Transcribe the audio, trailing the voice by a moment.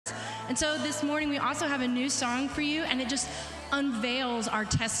And so this morning we also have a new song for you, and it just unveils our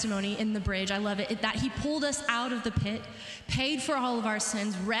testimony in the bridge. I love it, that he pulled us out of the pit, paid for all of our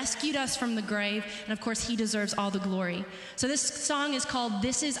sins, rescued us from the grave, and of course he deserves all the glory. So this song is called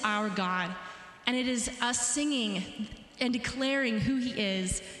This Is Our God, and it is us singing and declaring who he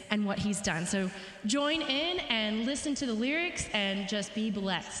is and what he's done. So join in and listen to the lyrics and just be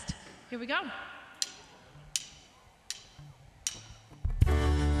blessed. Here we go.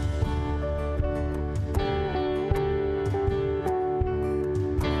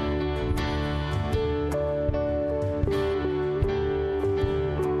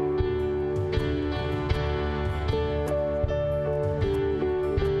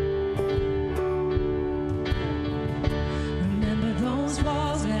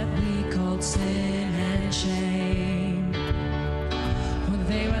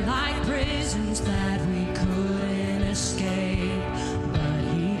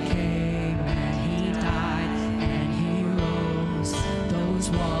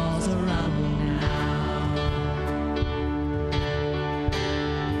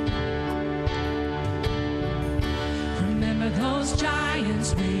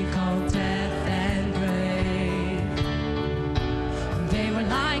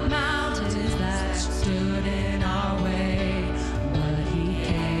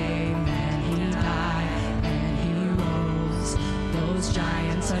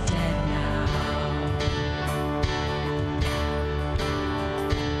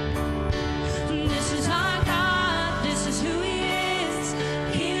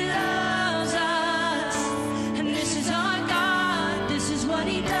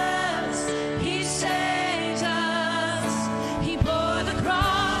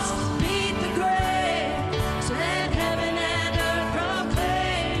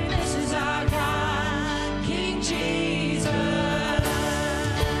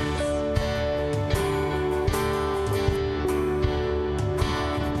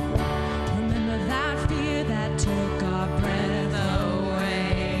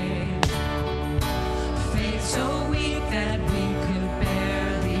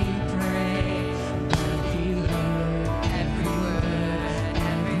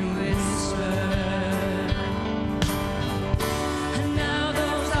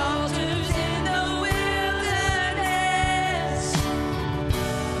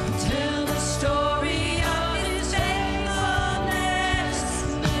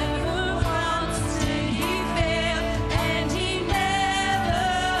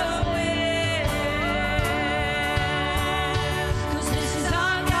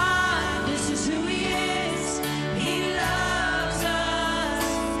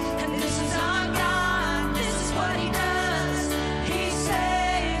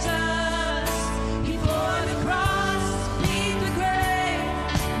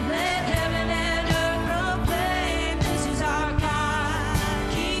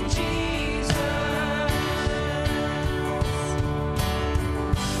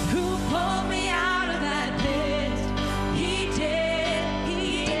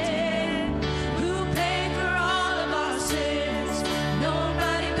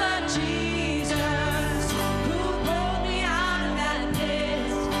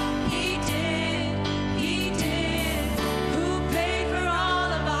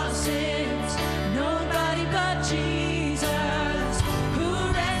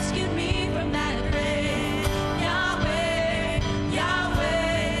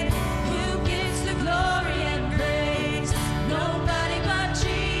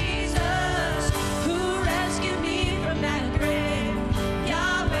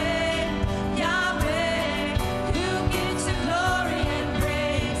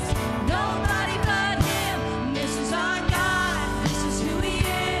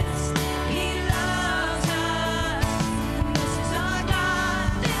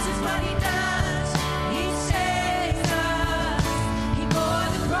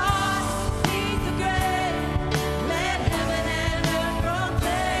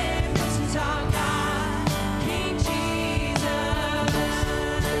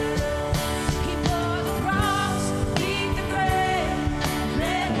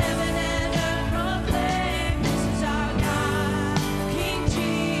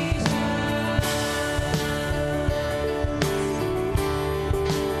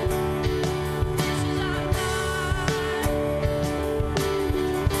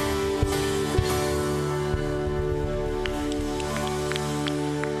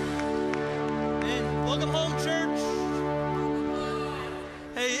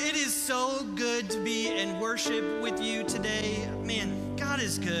 worship with you today. Man, God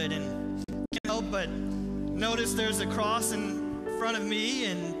is good, and can't help but notice there's a cross in front of me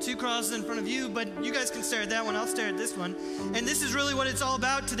and 2 crosses in front of you, but you guys can stare at that one. I'll stare at this one. And this is really what it's all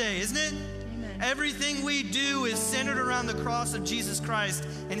about today, isn't it? Amen. Everything we do is centered around the cross of Jesus Christ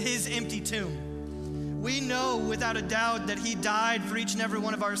and his empty tomb. We know without a doubt that he died for each and every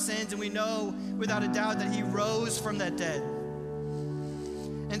one of our sins, and we know without a doubt that he rose from that dead.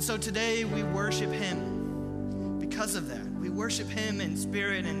 And so today we worship him because of that. We worship him in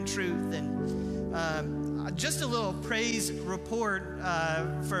spirit and truth. And just a little praise report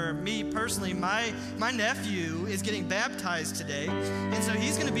for me personally. My nephew is getting baptized today, and so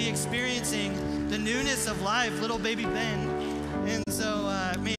he's going to be experiencing the newness of life, little baby Ben. And so,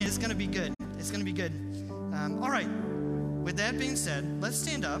 man, it's going to be good. It's going to be good. All right. With that being said, let's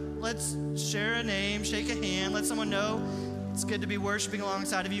stand up. Let's share a name, shake a hand, let someone know it's good to be worshiping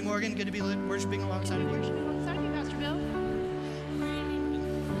alongside of you, Morgan. Good to be worshiping alongside of you. Worshiping alongside of you, Pastor Bill.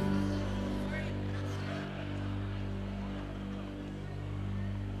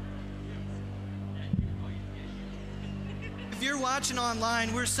 If you're watching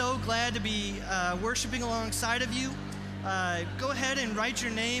online, we're so glad to be worshiping alongside of you. Go ahead and write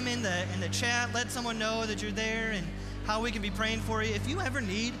your name in the chat. Let someone know that you're there and how we can be praying for you. If you ever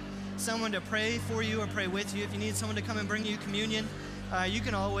need someone to pray for you or pray with you, if you need someone to come and bring you communion, you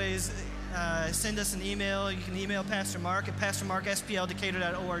can always send us an email. You can email Pastor Mark at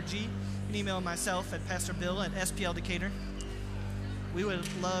pastormark@spldecatur.org. You can email myself at Pastor Bill at SPLDecatur. We would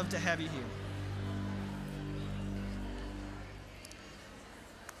love to have you here.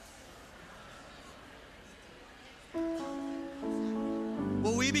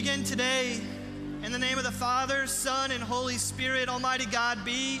 Well, we begin today in the name of the Father, Son, and Holy Spirit. Almighty God,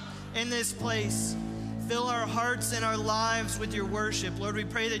 be in this place. Fill our hearts and our lives with your worship. Lord, we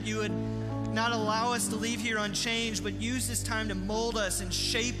pray that you would not allow us to leave here unchanged, but use this time to mold us and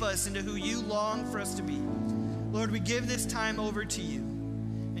shape us into who you long for us to be. Lord, we give this time over to you.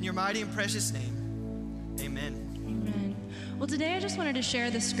 In your mighty and precious name, amen. Amen. Well, today I just wanted to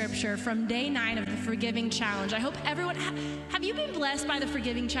share the scripture from day 9 of the Forgiving Challenge. I hope everyone, have you been blessed by the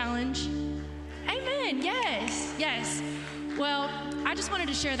Forgiving Challenge? Amen. Yes. Well, I just wanted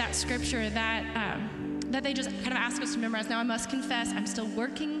to share that scripture that they just kind of ask us to memorize. Now, I must confess, I'm still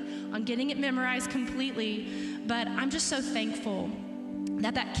working on getting it memorized completely, but I'm just so thankful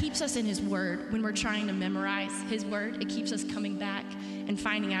that keeps us in his word when we're trying to memorize his word. It keeps us coming back and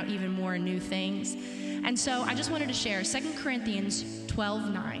finding out even more new things. And so I just wanted to share 2 Corinthians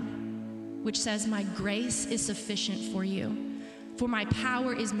 12:9, which says, "My grace is sufficient for you, for my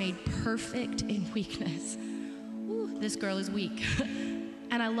power is made perfect in weakness." Ooh, this girl is weak.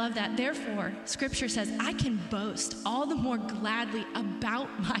 And I love that. Therefore, scripture says, I can boast all the more gladly about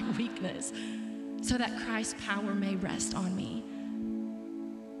my weakness so that Christ's power may rest on me.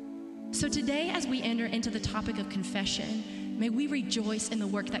 So today, as we enter into the topic of confession, may we rejoice in the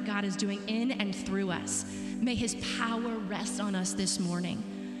work that God is doing in and through us. May his power rest on us this morning.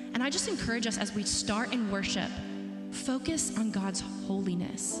 And I just encourage us as we start in worship, focus on God's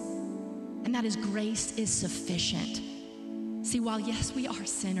holiness, and that his grace is sufficient. See, while yes, we are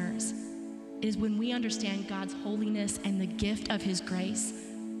sinners, it is when we understand God's holiness and the gift of his grace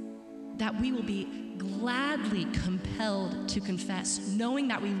that we will be gladly compelled to confess, knowing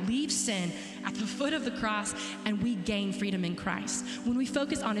that we leave sin at the foot of the cross and we gain freedom in Christ. When we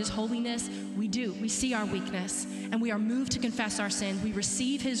focus on his holiness, we see our weakness and we are moved to confess our sins. We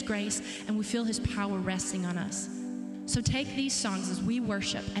receive his grace and we feel his power resting on us. So take these songs as we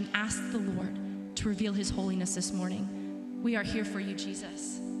worship and ask the Lord to reveal his holiness this morning. We are here for you,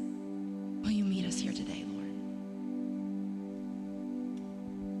 Jesus. Will you meet us here today, Lord?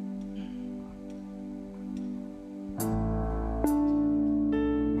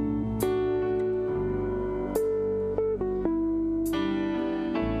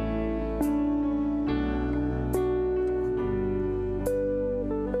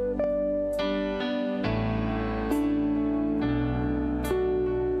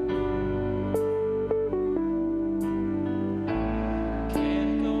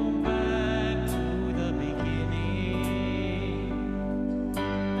 Can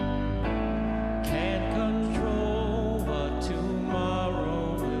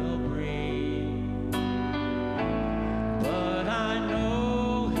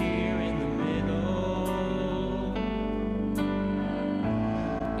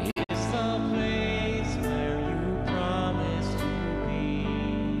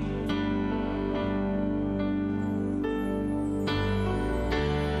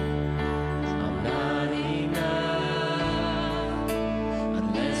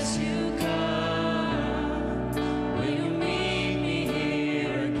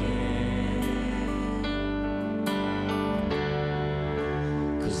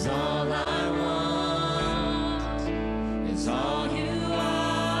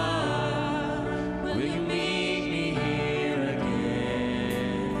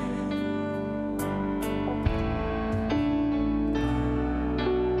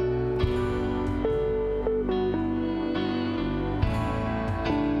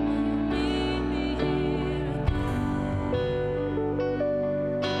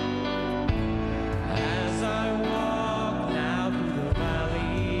As I walk now through the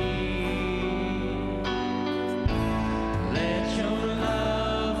valley,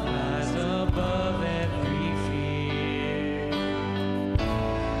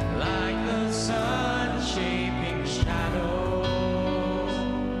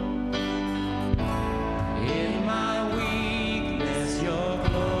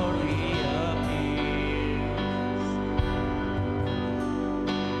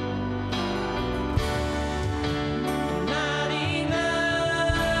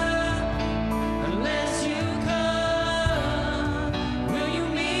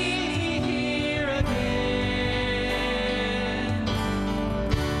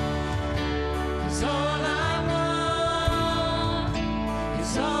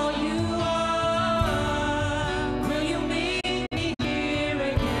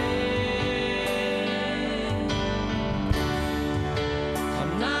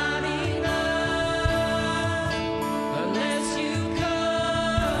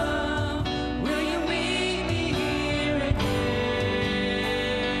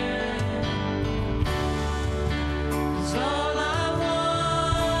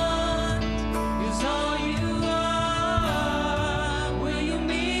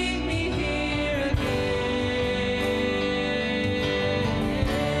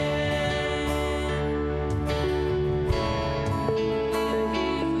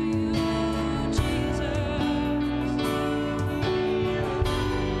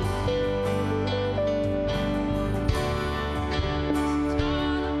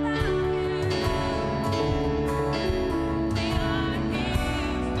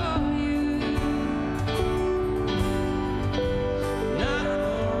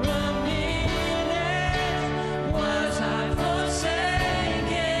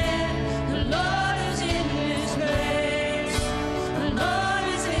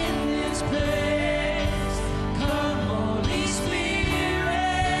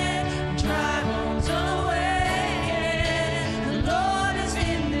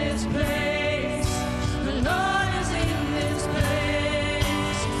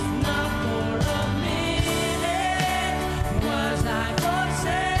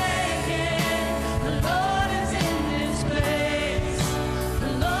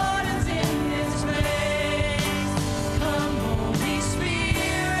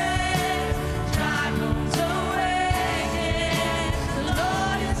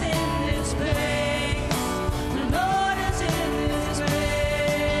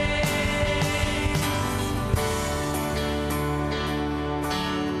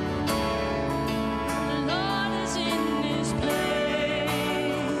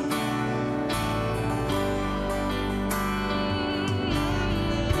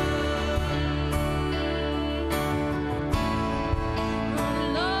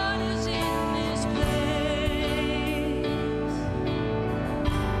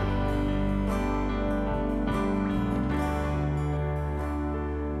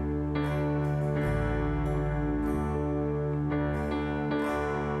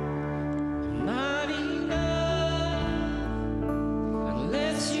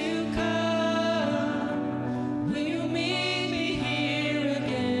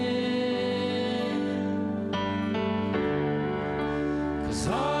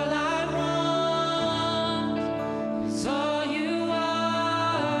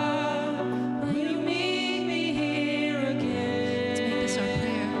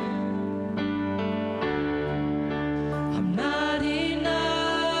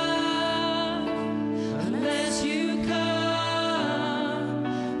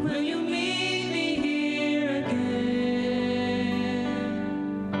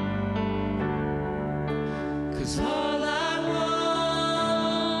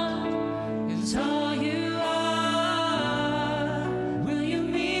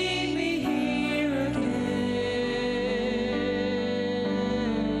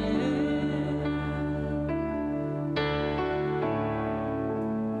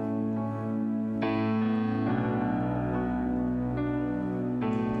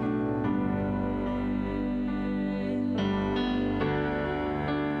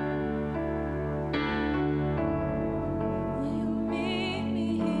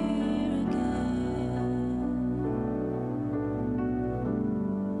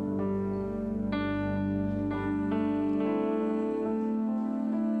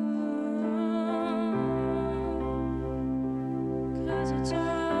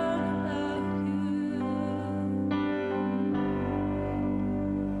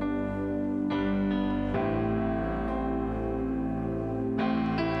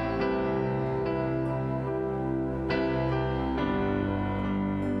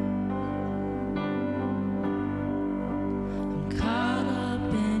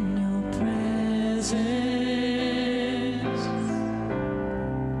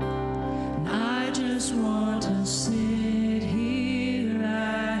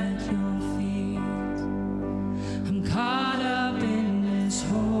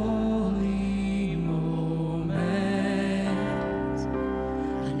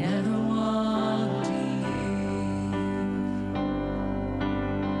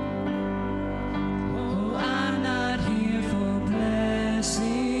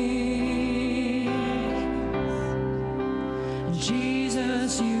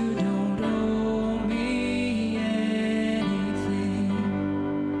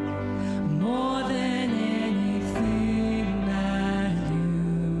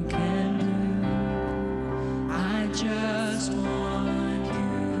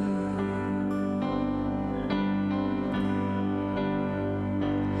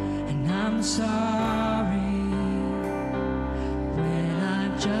 I'm sorry when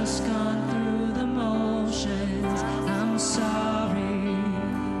I've just gone through the motions. I'm sorry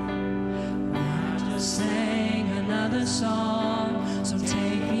when I just sang another song. So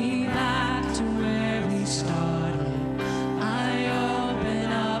take me back to where we started. I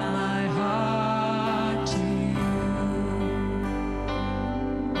open up my heart to you.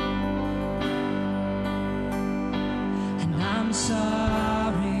 And I'm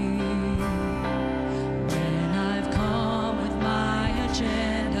sorry when I've come with my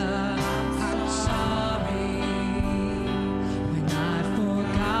agenda. I'm sorry when I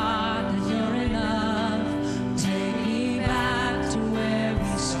forgot that you're enough. Take me back to where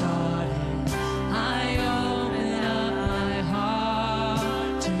we started. I open up my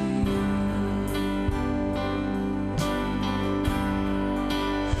heart to you.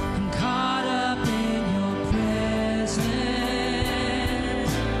 I'm caught up in your presence,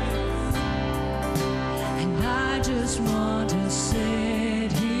 and I just want to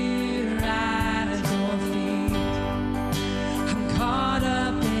sit here at your feet. I'm caught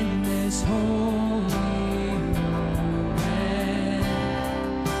up in this holy moment.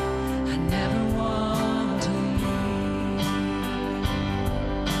 I never want to leave.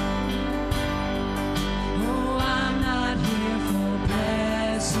 Oh, I'm not here for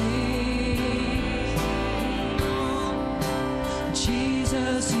blessing.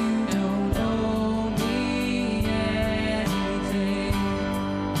 Jesus, you don't owe me anything.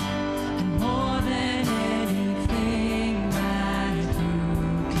 And more than anything that you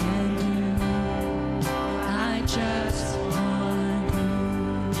can do, I just want you.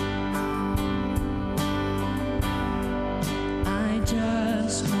 I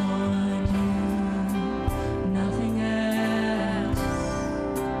just want you. Nothing else.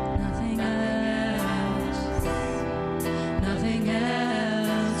 Nothing else. Nothing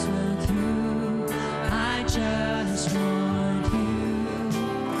else will do. I just want you.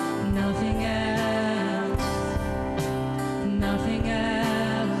 Nothing else. Nothing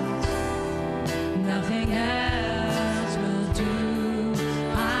else. Nothing else will do.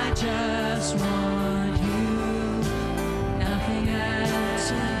 I just want you. Nothing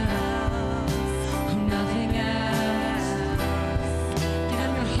else. Nothing else. Give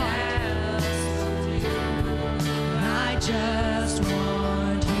him your heart. I just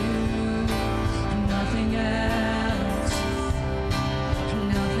want you. Nothing else.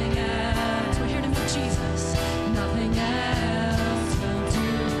 Nothing else. We're here to meet Jesus. Nothing else will do.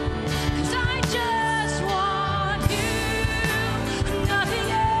 'Cause I just want you. Nothing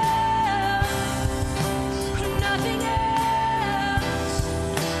else. Nothing else.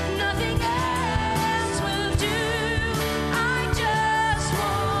 Nothing else will do. I just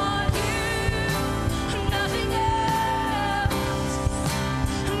want you. Nothing else.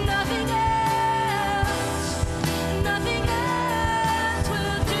 Nothing else. Nothing else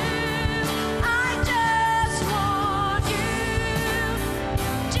will do. I just want you.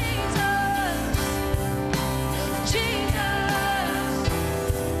 Jesus. Jesus.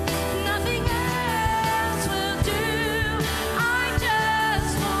 Nothing else will do. I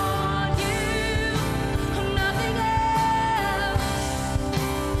just want you. Nothing else.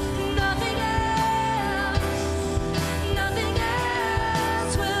 Nothing else. Nothing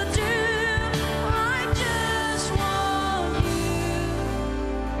else will do. I just want you.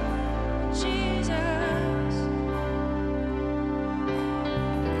 Jesus.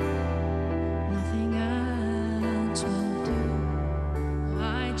 Nothing else will do. I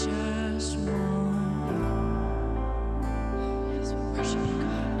just want you. Yes, we worship you,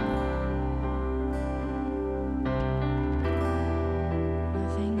 God.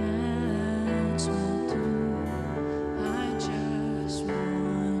 Nothing else will do. I just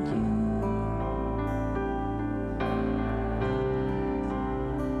want you.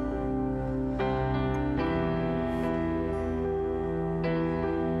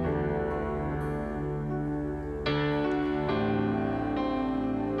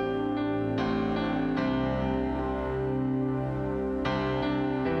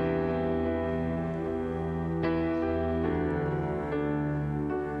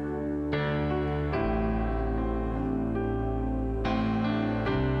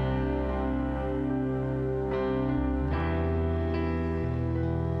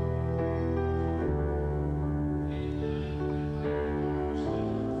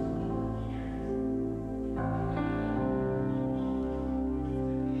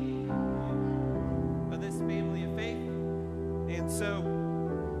 Of this family of faith. And so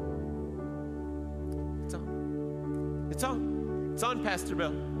it's on, Pastor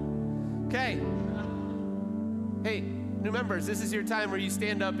Bill. Okay. Hey, new members, this is your time where you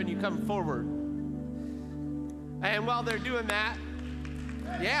stand up and you come forward. And while they're doing that,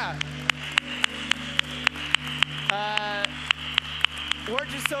 yeah. We're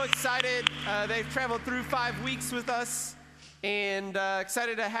just so excited. They've traveled through 5 weeks with us, and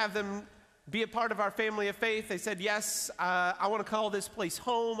excited to have them be a part of our family of faith. They said, yes, I want to call this place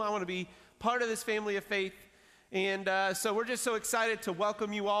home. I want to be part of this family of faith. And so we're just so excited to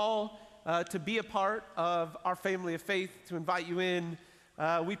welcome you all to be a part of our family of faith, to invite you in.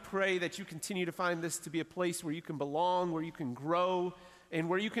 We pray that you continue to find this to be a place where you can belong, where you can grow, and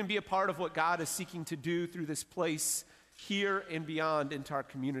where you can be a part of what God is seeking to do through this place here and beyond into our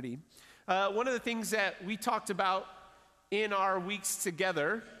community. One of the things that we talked about in our weeks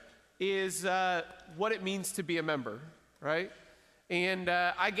together is what it means to be a member, right? And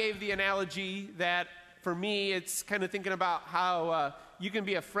I gave the analogy that for me, it's kind of thinking about how you can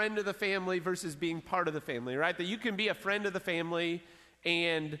be a friend of the family versus being part of the family, right? That you can be a friend of the family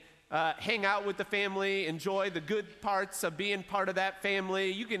and hang out with the family, enjoy the good parts of being part of that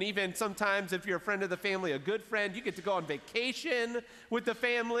family. You can even sometimes, if you're a friend of the family, a good friend, you get to go on vacation with the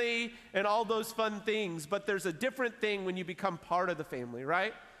family and all those fun things. But there's a different thing when you become part of the family,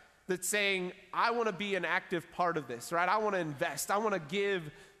 right? That's saying, I want to be an active part of this, right? I want to invest. I want to give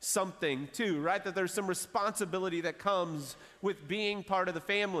something too, right? That there's some responsibility that comes with being part of the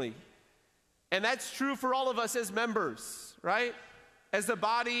family. And that's true for all of us as members, right? As the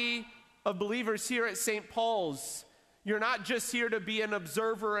body of believers here at St. Paul's, you're not just here to be an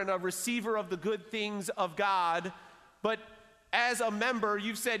observer and a receiver of the good things of God, but as a member,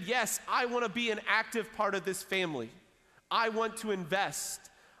 you've said, yes, I want to be an active part of this family. I want to invest.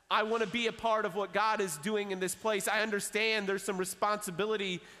 I want to be a part of what God is doing in this place. I understand there's some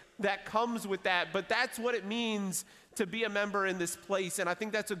responsibility that comes with that, but that's what it means to be a member in this place. And I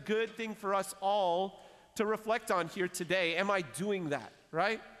think that's a good thing for us all to reflect on here today. Am I doing that,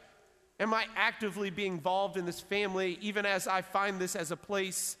 right? Am I actively being involved in this family, even as I find this as a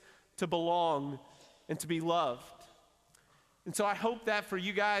place to belong and to be loved? And so I hope that for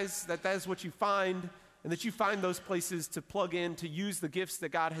you guys, that is what you find, and that you find those places to plug in, to use the gifts that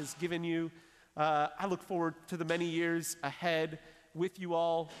God has given you. I look forward to the many years ahead with you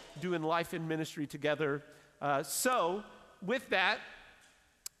all doing life and ministry together. So with that,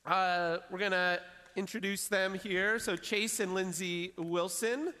 we're going to introduce them here. So Chase and Lindsay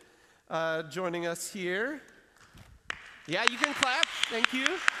Wilson joining us here. Yeah, you can clap. Thank you.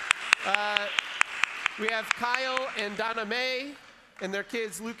 We have Kyle and Donna Mae and their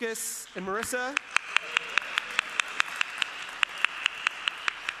kids Lucas and Marissa.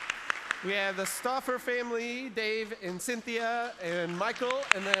 We have the Stauffer family, Dave and Cynthia and Michael,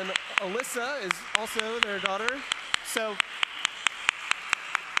 and then Alyssa is also their daughter. So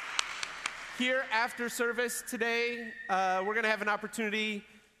here after service today, we're going to have an opportunity,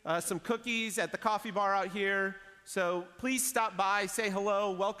 some cookies at the coffee bar out here. So please stop by, say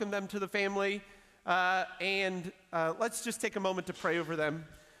hello, welcome them to the family, and let's just take a moment to pray over them.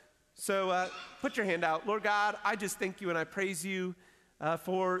 So put your hand out. Lord God, I just thank you and I praise you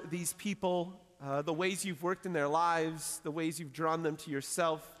for these people, the ways you've worked in their lives, the ways you've drawn them to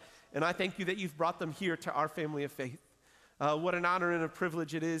yourself. And I thank you that you've brought them here to our family of faith. What an honor and a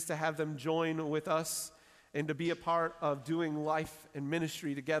privilege it is to have them join with us and to be a part of doing life and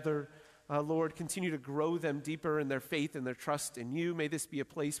ministry together. Lord, continue to grow them deeper in their faith and their trust in you. May this be a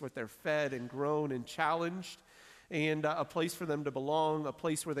place where they're fed and grown and challenged, and a place for them to belong, a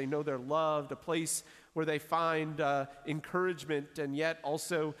place where they know they're loved, a place where they find encouragement and yet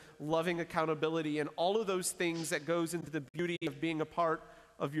also loving accountability, and all of those things that goes into the beauty of being a part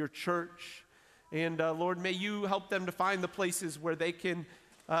of your church. And Lord, may you help them to find the places where they can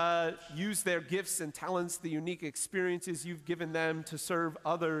use their gifts and talents, the unique experiences you've given them to serve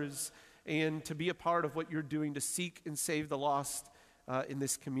others and to be a part of what you're doing to seek and save the lost in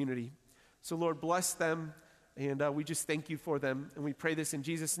this community. So Lord, bless them, and we just thank you for them. And we pray this in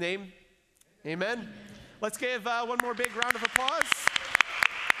Jesus' name. Amen. Let's give one more big round of applause.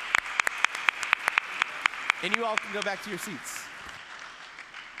 And you all can go back to your seats.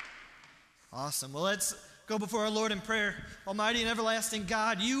 Awesome. Well, let's go before our Lord in prayer. Almighty and everlasting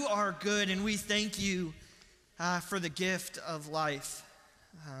God, you are good, and we thank you for the gift of life.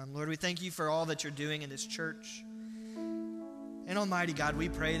 Lord, we thank you for all that you're doing in this church. And Almighty God, we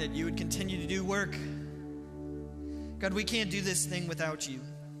pray that you would continue to do work. God, we can't do this thing without you.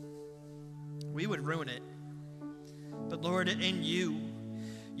 We would ruin it. But Lord, in you,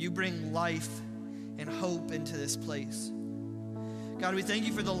 you bring life and hope into this place. God, we thank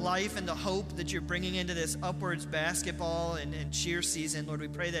you for the life and the hope that you're bringing into this upwards basketball and cheer season. Lord, we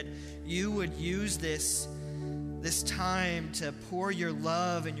pray that you would use this this time to pour your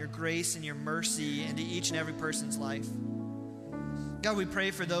love and your grace and your mercy into each and every person's life. God, we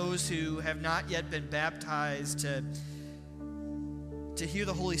pray for those who have not yet been baptized to hear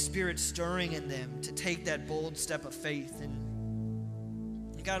the Holy Spirit stirring in them, to take that bold step of faith.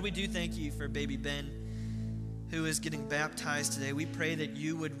 And God, we do thank you for baby Ben, who is getting baptized today. We pray that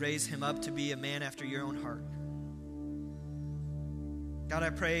you would raise him up to be a man after your own heart. God, I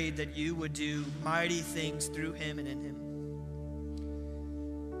pray that you would do mighty things through him and in him.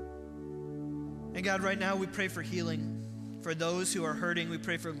 And God, right now we pray for healing. For those who are hurting, we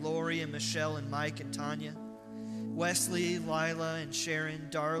pray for Lori and Michelle and Mike and Tanya, Wesley, Lila and Sharon,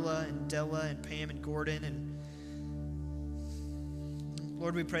 Darla and Della and Pam and Gordon. And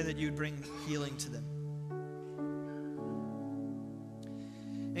Lord, we pray that you would bring healing to them.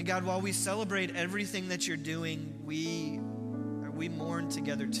 And God, while we celebrate everything that you're doing, we mourn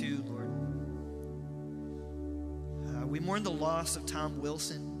together too, Lord. We mourn the loss of Tom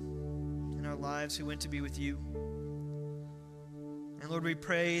Wilson in our lives, who went to be with you. And Lord, we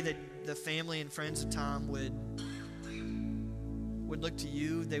pray that the family and friends of Tom would look to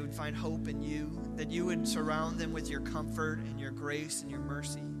you. They would find hope in you, that you would surround them with your comfort and your grace and your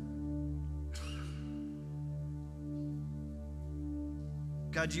mercy.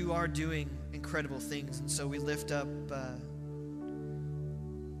 God, you are doing incredible things, and so we lift up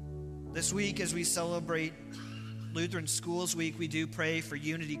this week as we celebrate Lutheran Schools Week. We do pray for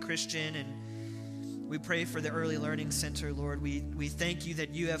Unity Christian, and we pray for the Early Learning Center, Lord. We thank you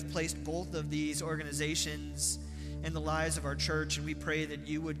that you have placed both of these organizations in the lives of our church, and we pray that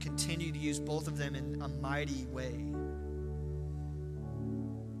you would continue to use both of them in a mighty way.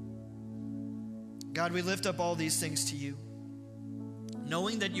 God, we lift up all these things to you.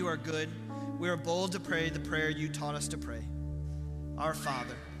 Knowing that you are good, we are bold to pray the prayer you taught us to pray. Our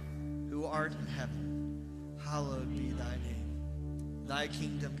Father, who art in heaven, hallowed be thy name. Thy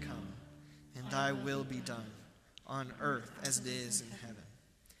kingdom come, and thy will be done, on earth as it is in heaven.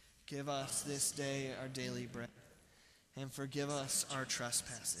 Give us this day our daily bread, and forgive us our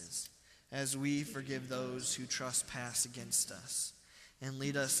trespasses, as we forgive those who trespass against us. And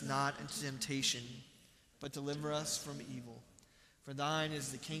lead us not into temptation, but deliver us from evil. For thine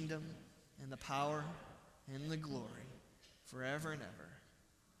is the kingdom, and the power, and the glory, forever and ever.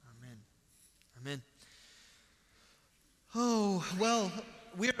 Amen. Amen. Oh, well,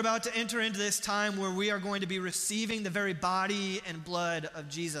 we are about to enter into this time where we are going to be receiving the very body and blood of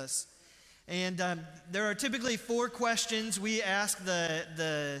Jesus. And there are typically 4 questions we ask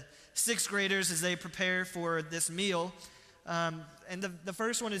the 6th graders as they prepare for this meal. And the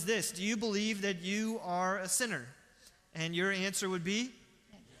first one is this: do you believe that you are a sinner? And your answer would be?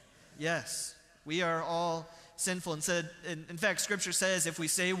 Yes. We are all sinful. In fact, Scripture says if we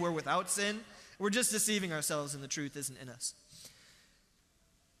say we're without sin, we're just deceiving ourselves and the truth isn't in us.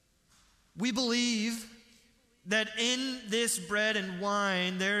 We believe that in this bread and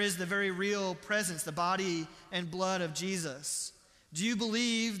wine there is the very real presence, the body and blood of Jesus. Do you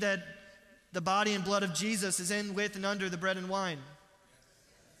believe that the body and blood of Jesus is in, with, and under the bread and wine?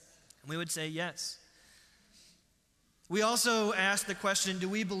 And we would say yes. We also ask the question, do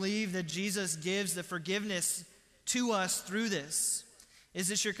we believe that Jesus gives the forgiveness to us through this? Is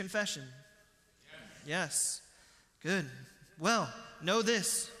this your confession? Yes. Good. Well, know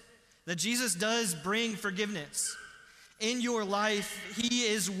this, that Jesus does bring forgiveness. In your life, he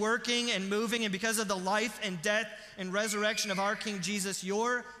is working and moving, and because of the life and death and resurrection of our King Jesus,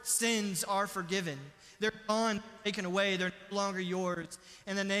 your sins are forgiven. They're gone, taken away. They're no longer yours.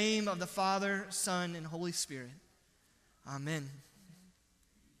 In the name of the Father, Son, and Holy Spirit. Amen.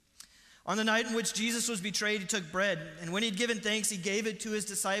 On the night in which Jesus was betrayed, he took bread, and when he'd given thanks, he gave it to his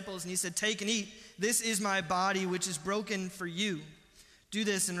disciples, and he said, "Take and eat. This is my body, which is broken for you. Do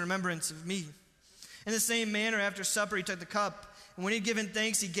this in remembrance of me." In the same manner, after supper, he took the cup, and when he'd given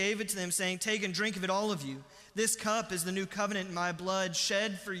thanks, he gave it to them, saying, "Take and drink of it, all of you. This cup is the new covenant in my blood,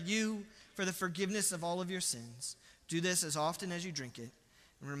 shed for you for the forgiveness of all of your sins. Do this as often as you drink it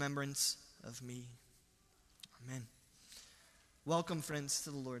in remembrance of me." Amen. Welcome, friends, to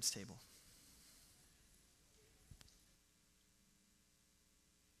the Lord's table.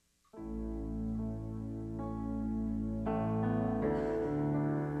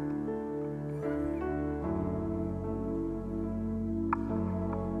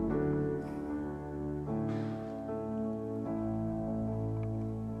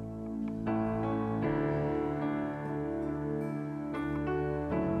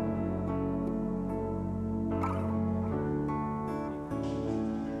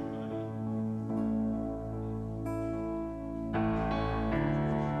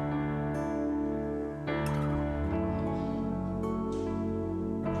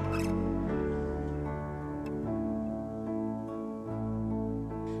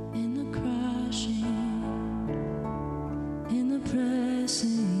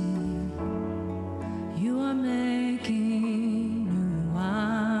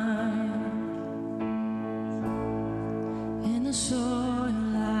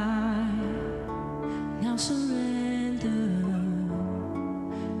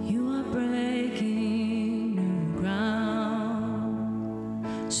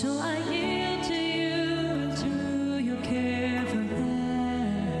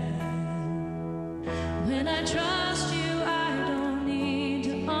 When I trust you, I don't need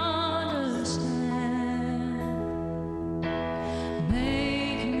to understand.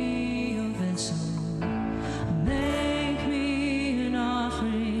 Make me a vessel. Make me an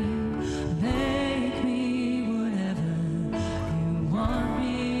offering. Make me whatever you want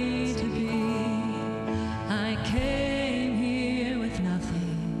me to be. I came here with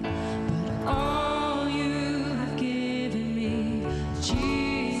nothing but all you have given me.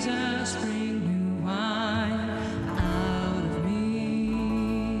 Jesus, bring new wine out of me.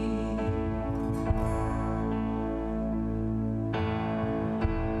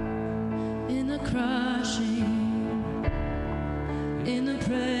 In the crushing, in the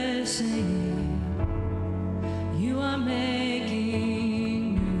pressing, you are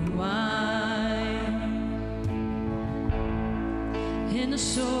making new wine. In the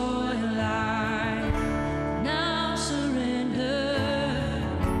soil I now surrender,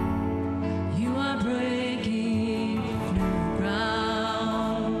 you are breaking new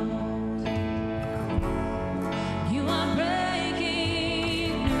ground. You are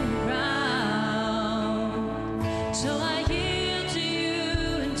breaking new ground. So I yield to you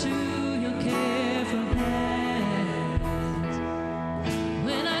and to your careful hands.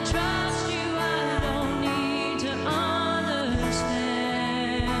 When I trust you, I don't need to understand.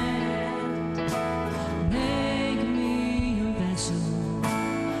 Make me your vessel.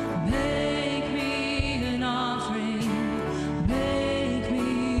 Make me an offering. Make me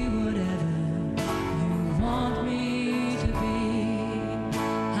whatever you want me to be.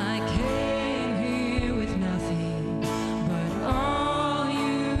 I came here with nothing but all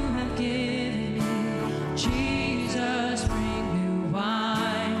you have given me. Jesus, bring new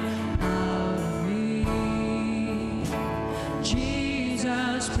wine out of me.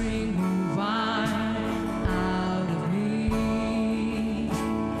 Jesus, bring new wine out of me.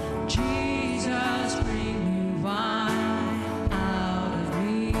 Jesus, bring new wine out of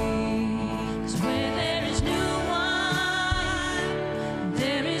me. 'Cause where there is new wine,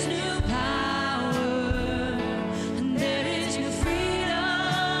 there is new power, and there is new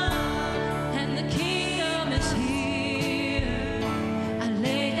freedom, and the kingdom is here. I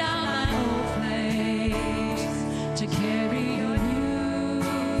lay down my old place to carry your new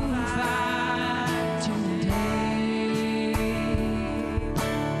fire today.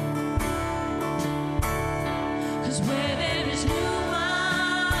 'Cause where there is new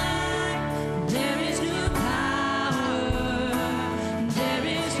wine, there is new power, there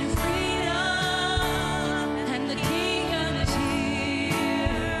is new freedom, and the kingdom is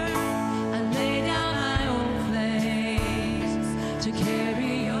here. I lay down my old place to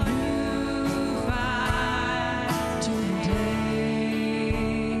carry your new fire today.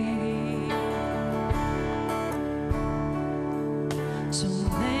 So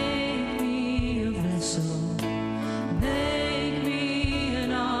make me a vessel. Make me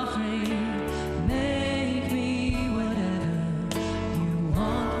an offering. Make me whatever you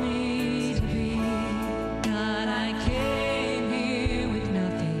want me to be. God, I came here with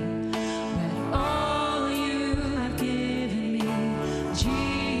nothing but all you have given me.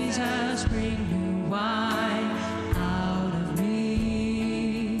 Jesus, bring new wine out of me.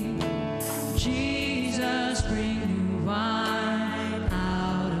 Jesus, bring new wine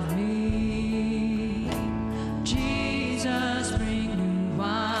out of me. Jesus, bring new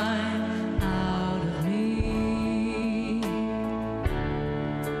wine out of me.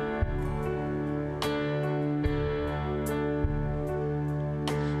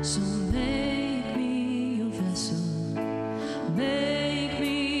 So make me your vessel. Make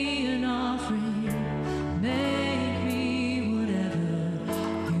me an offering. Make me whatever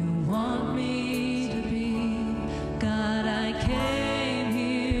you want me to be. God, I came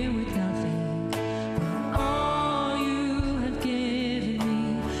here with nothing but all you have given me.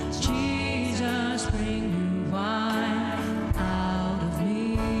 Jesus, bring new wine out of me.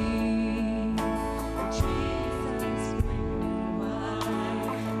 Jesus, bring new wine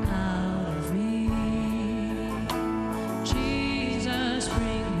out of me. Jesus,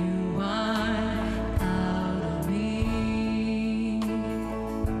 bring new wine out of me.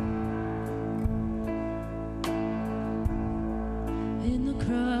 In the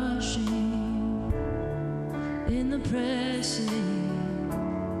crushing, in the pressing,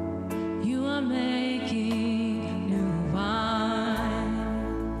 you are making new wine.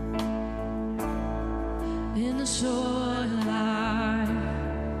 In the soil I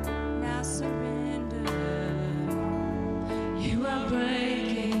now surrender, you are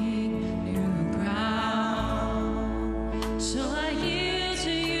breaking new ground. So I yield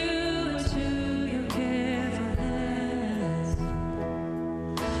to you and to your careful hands.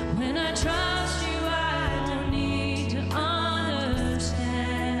 When I trust you, I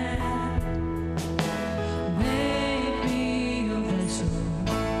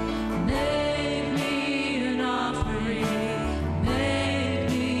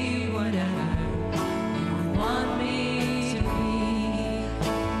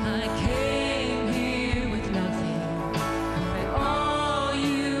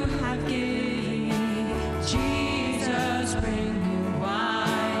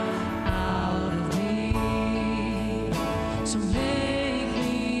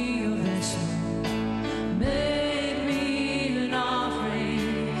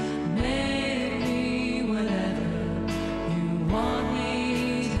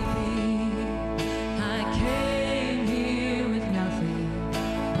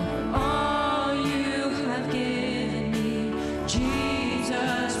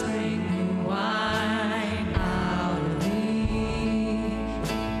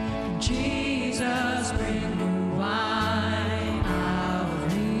bring new wine out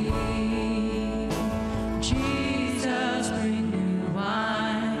of me. Jesus, bring new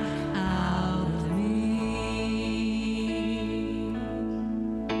wine out of me.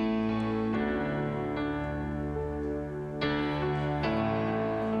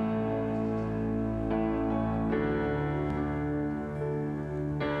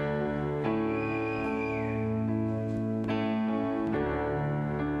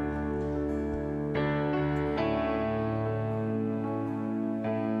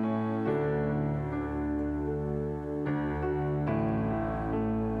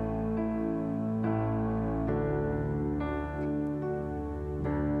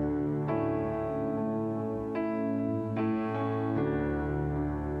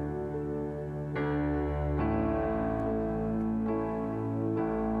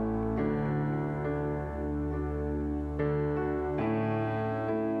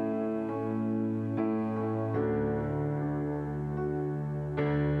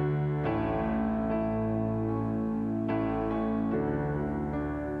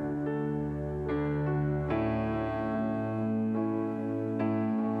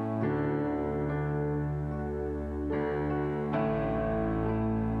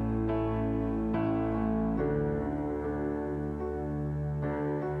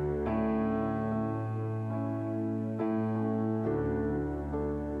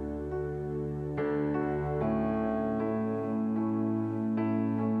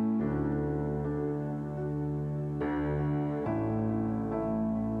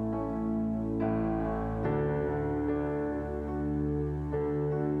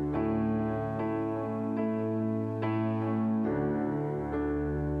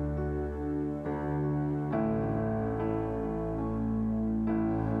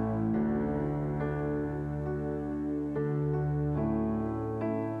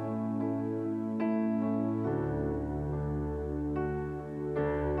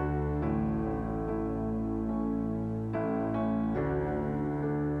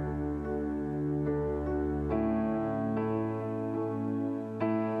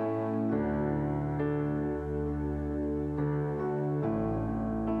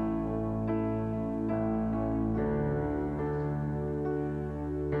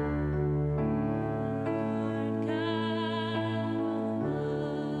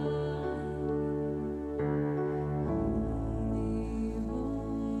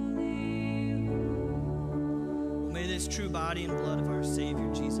 True body and blood of our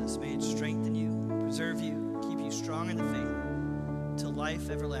Savior Jesus, may it strengthen you, preserve you, keep you strong in the faith, to life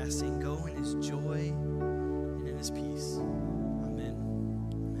everlasting. Go in his joy and in his peace. Amen.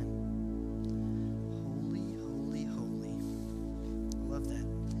 Amen. Holy, holy, holy. Love that.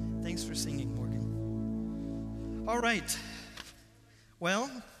 Thanks for singing, Morgan. All right.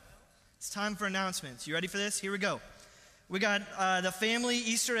 Well, it's time for announcements. You ready for this? Here we go. We got the family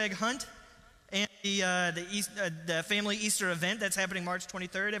Easter egg hunt and the family Easter event that's happening March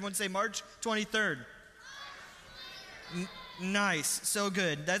 23rd. Everyone say March 23rd. Nice. So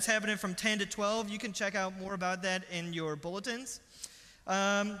good. That's happening from 10 to 12. You can check out more about that in your bulletins.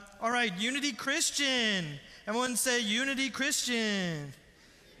 All right, Unity Christian. Everyone say Unity Christian.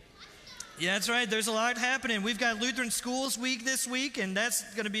 Yeah, that's right. There's a lot happening. We've got Lutheran Schools Week this week, and that's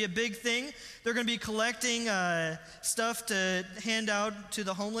going to be a big thing. They're going to be collecting stuff to hand out to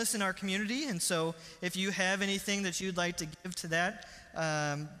the homeless in our community. And so if you have anything that you'd like to give to that,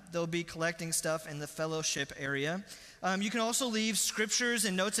 they'll be collecting stuff in the fellowship area. You can also leave scriptures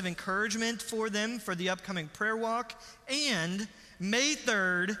and notes of encouragement for them for the upcoming prayer walk. And May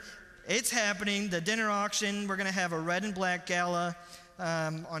 3rd, it's happening, the dinner auction. We're going to have a red and black gala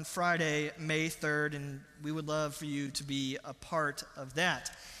on Friday, May 3rd, and we would love for you to be a part of that.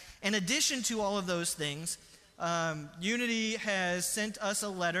 In addition to all of those things, Unity has sent us a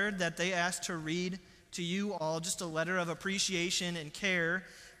letter that they asked to read to you all, just a letter of appreciation and care.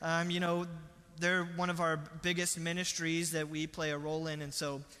 They're one of our biggest ministries that we play a role in, and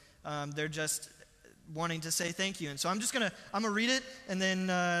so they're just wanting to say thank you. And so I'm going to read it, and then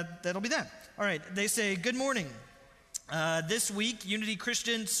that'll be that. All right, they say, good morning. This week, Unity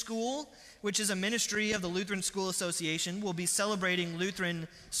Christian School, which is a ministry of the Lutheran School Association, will be celebrating Lutheran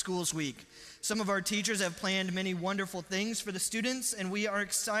Schools Week. Some of our teachers have planned many wonderful things for the students, and we are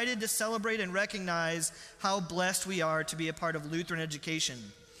excited to celebrate and recognize how blessed we are to be a part of Lutheran education.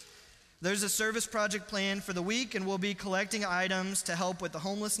 There's a service project planned for the week, and we'll be collecting items to help with the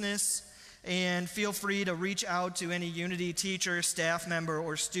homelessness. And feel free to reach out to any Unity teacher, staff member,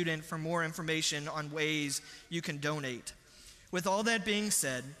 or student for more information on ways you can donate. With all that being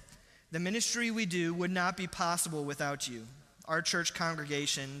said, the ministry we do would not be possible without you. our church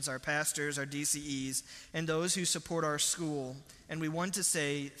congregations, our pastors, our DCEs, and those who support our school, and we want to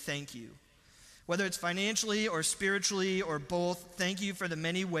say thank you. Whether it's financially or spiritually or both, thank you for the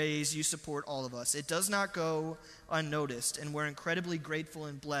many ways you support all of us. It does not go unnoticed, and we're incredibly grateful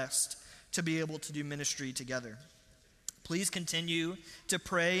and blessed to be able to do ministry together. Please continue to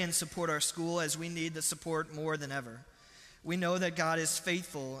pray and support our school as we need the support more than ever. We know that God is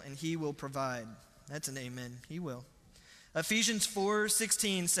faithful and he will provide. That's an amen. He will. Ephesians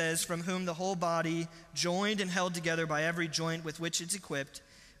 4:16 says, "From whom the whole body, joined and held together by every joint with which it's equipped,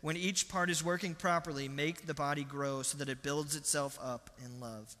 when each part is working properly, make the body grow so that it builds itself up in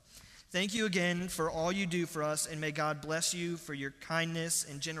love." Thank you again for all you do for us, and may God bless you for your kindness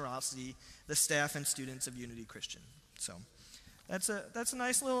and generosity, the staff and students of Unity Christian. So that's a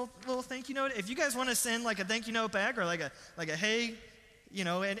nice little thank you note. If you guys want to send like a thank you note back, or like a hey,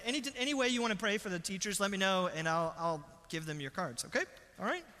 and any way you want to pray for the teachers, let me know, and I'll give them your cards. Okay? All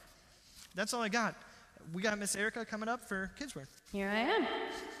right. That's all I got. We got Miss Erica coming up for Kids Word. Here I am.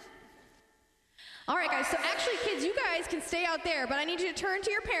 All right, guys. So actually, kids, you guys can stay out there, but I need you to turn to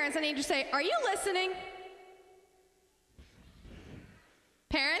your parents. I need you to say, "Are you listening?"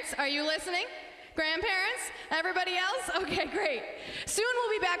 Parents, are you listening? Grandparents? Everybody else? Okay, great. Soon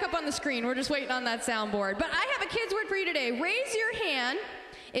we'll be back up on the screen. We're just waiting on that soundboard. But I have a Kids Word for you today. Raise your hand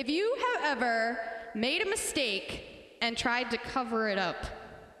if you have ever made a mistake and tried to cover it up.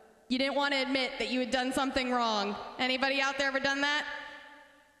 You didn't want to admit that you had done something wrong. Anybody out there ever done that?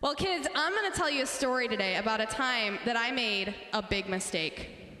 Well, kids, I'm going to tell you a story today about a time that I made a big mistake.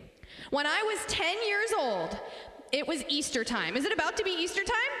 When I was 10 years old, it was Easter time. Is it about to be Easter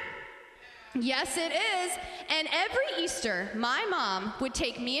time? Yes, it is. And every Easter, my mom would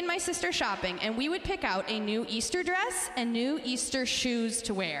take me and my sister shopping, and we would pick out a new Easter dress and new Easter shoes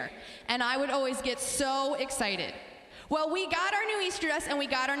to wear. And I would always get so excited. Well, we got our new Easter dress and we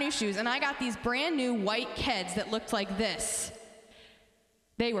got our new shoes, and I got these brand new white Keds that looked like this.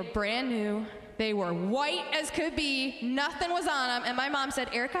 They were brand new. They were white as could be. Nothing was on them. And my mom said,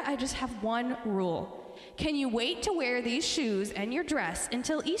 "Erica, I just have one rule. Can you wait to wear these shoes and your dress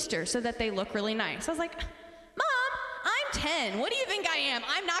until Easter so that they look really nice?" I was like, "Mom, I'm 10. What do you think I am?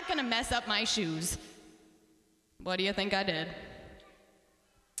 I'm not going to mess up my shoes." What do you think I did?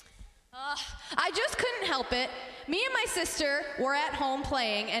 I just couldn't help it. Me and my sister were at home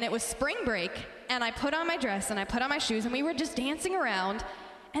playing, and it was spring break, and I put on my dress and I put on my shoes, and we were just dancing around,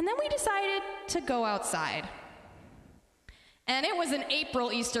 and then we decided to go outside. And it was an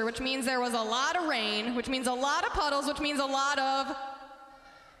April Easter, which means there was a lot of rain, which means a lot of puddles, which means a lot of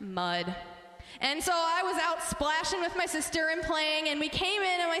mud. And so I was out splashing with my sister and playing, and we came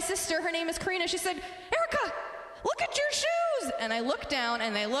in, and my sister, her name is Karina, she said, "Erica, look at your shoes." And I looked down,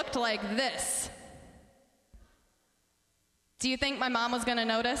 and they looked like this. Do you think my mom was going to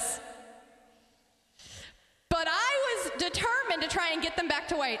notice? But I was determined to try and get them back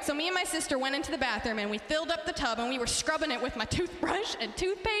to white. So me and my sister went into the bathroom, and we filled up the tub, and we were scrubbing it with my toothbrush and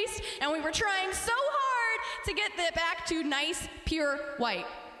toothpaste, and we were trying so hard to get it back to nice, pure white.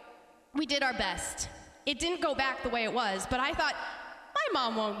 We did our best. It didn't go back the way it was, but I thought, my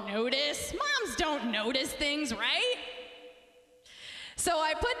mom won't notice. Moms don't notice things, right? So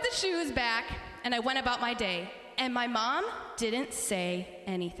I put the shoes back, and I went about my day, and my mom didn't say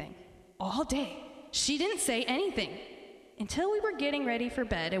anything all day. She didn't say anything until we were getting ready for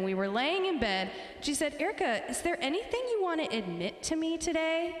bed, and we were laying in bed. She said, "Erica, is there anything you want to admit to me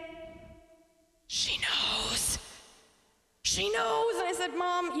today?" She knows. She knows. And I said,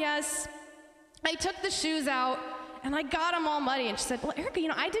 "Mom, yes." I took the shoes out, and I got them all muddy. And she said, "Well, Erica,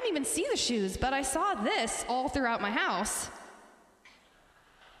 I didn't even see the shoes, but I saw this all throughout my house."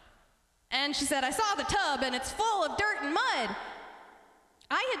 And she said, "I saw the tub, and it's full of dirt and mud."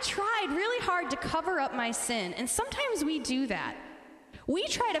 I had tried really hard to cover up my sin, and sometimes we do that. We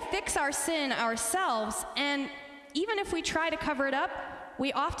try to fix our sin ourselves, and even if we try to cover it up,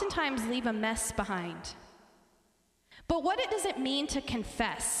 we oftentimes leave a mess behind. But what does it mean to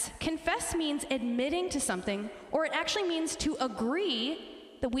confess? Confess means admitting to something, or it actually means to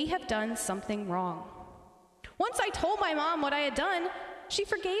agree that we have done something wrong. Once I told my mom what I had done, she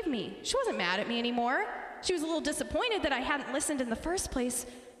forgave me. She wasn't mad at me anymore. She was a little disappointed that I hadn't listened in the first place,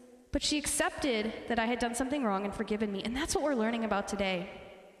 but she accepted that I had done something wrong and forgiven me. And that's what we're learning about today.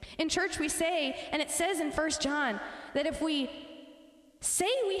 In church we say, and it says in 1 John, that if we say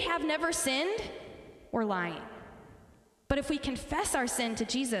we have never sinned, we're lying. But if we confess our sin to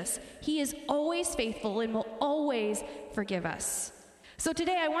Jesus, he is always faithful and will always forgive us. So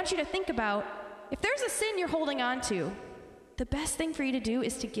today I want you to think about, if there's a sin you're holding on to, the best thing for you to do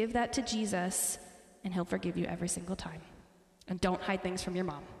is to give that to Jesus, and he'll forgive you every single time. And don't hide things from your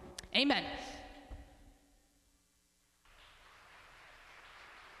mom. Amen.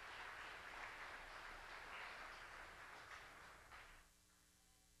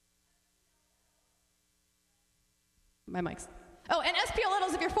 My mic's. Oh, and SPL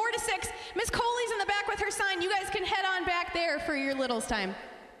Littles, if you're 4 to 6, Miss Coley's in the back with her sign. You guys can head on back there for your Littles time.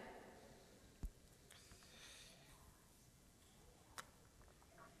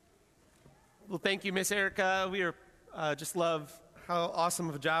 Well, thank you, Miss Erica. We are just love how awesome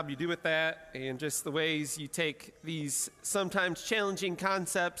of a job you do with that, and just the ways you take these sometimes challenging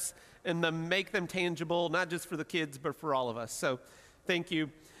concepts and then make them tangible, not just for the kids, but for all of us. So thank you.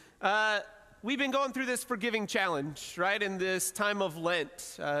 We've been going through this forgiving challenge, right, in this time of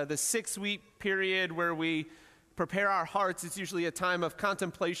Lent, the 6-week period where we prepare our hearts. It's usually a time of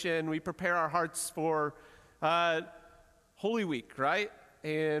contemplation. We prepare our hearts for Holy Week, right,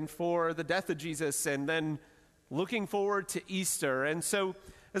 and for the death of Jesus, and then looking forward to Easter. And so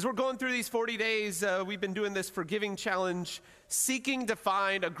as we're going through these 40 days, we've been doing this forgiving challenge, seeking to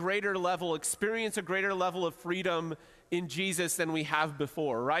find a greater level, experience a greater level of freedom in Jesus than we have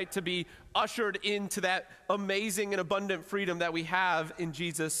before, right? To be ushered into that amazing and abundant freedom that we have in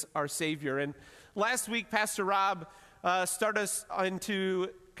Jesus, our Savior. And last week, Pastor Rob started us into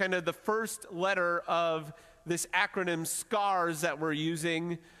kind of the first letter of this acronym SCARS that we're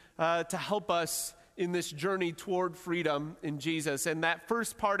using to help us in this journey toward freedom in Jesus. And that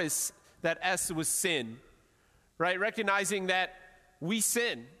first part is that S was sin, right? Recognizing that we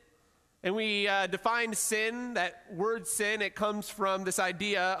sin. And we defined sin, that word sin, it comes from this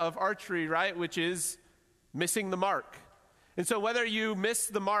idea of archery, right? Which is missing the mark. And so whether you miss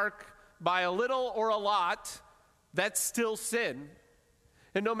the mark by a little or a lot, that's still sin.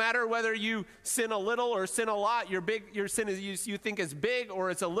 And no matter whether you sin a little or sin a lot, your sin is you think is big or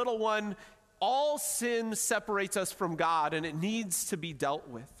it's a little one, all sin separates us from God, and it needs to be dealt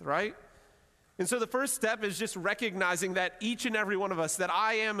with, right? And so the first step is just recognizing that each and every one of us, that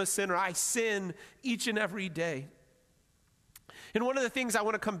I am a sinner. I sin each and every day. And one of the things I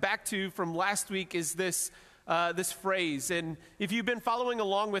want to come back to from last week is this phrase. And if you've been following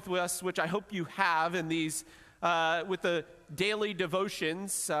along with us, which I hope you have in these, with the daily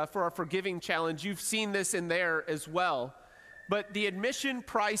devotions for our forgiving challenge, you've seen this in there as well. But the admission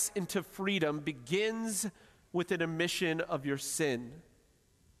price into freedom begins with an admission of your sin.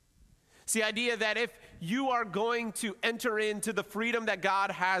 It's the idea that if you are going to enter into the freedom that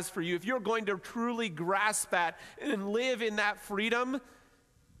God has for you, if you're going to truly grasp that and live in that freedom,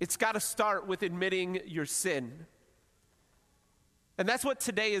 it's got to start with admitting your sin. And that's what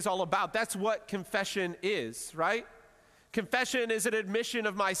today is all about. That's what confession is, right? Confession is an admission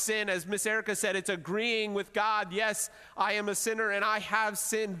of my sin. As Miss Erica said, it's agreeing with God. Yes, I am a sinner and I have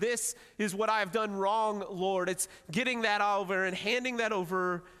sinned. This is what I have done wrong, Lord. It's getting that over and handing that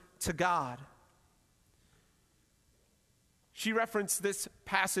over to God. She referenced this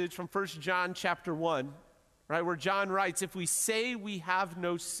passage from 1 John chapter 1, right, where John writes, if we say we have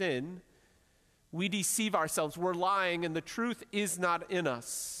no sin, we deceive ourselves. We're lying and the truth is not in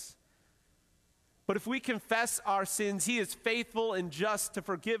us. But if we confess our sins, he is faithful and just to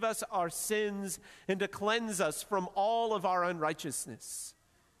forgive us our sins and to cleanse us from all of our unrighteousness.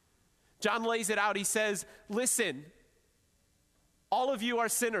 John lays it out. He says, listen, all of you are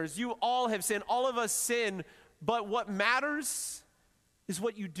sinners. You all have sinned. All of us sin. But what matters is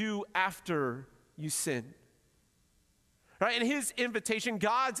what you do after you sin. Right? And his invitation,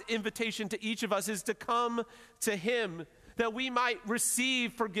 God's invitation to each of us is to come to him that we might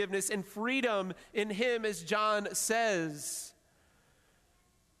receive forgiveness and freedom in him, as John says.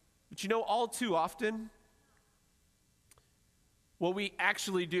 But you know, all too often, what we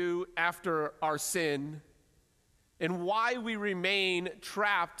actually do after our sin and why we remain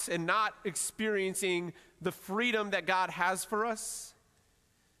trapped and not experiencing the freedom that God has for us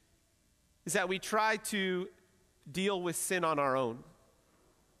is that we try to deal with sin on our own,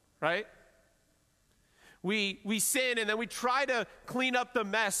 right? We sin and then we try to clean up the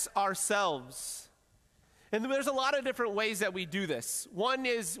mess ourselves. And there's a lot of different ways that we do this. One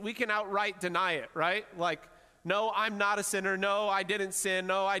is we can outright deny it, right? Like, no, I'm not a sinner. No, I didn't sin.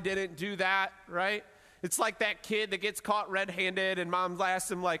 No, I didn't do that, right? It's like that kid that gets caught red-handed and mom asks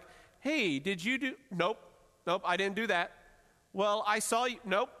him like, hey, did you do? Nope, I didn't do that. Well, I saw you.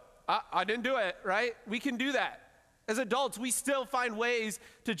 Nope, I didn't do it, right? We can do that. As adults, we still find ways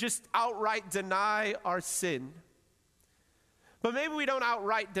to just outright deny our sin. But maybe we don't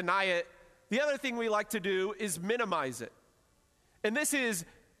outright deny it. The other thing we like to do is minimize it. And this is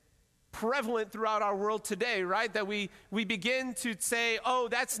prevalent throughout our world today, right? That we begin to say, oh,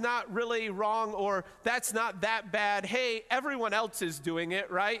 that's not really wrong, or that's not that bad. Hey, everyone else is doing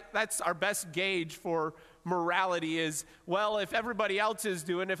it, right? That's our best gauge for morality is, well, if everybody else is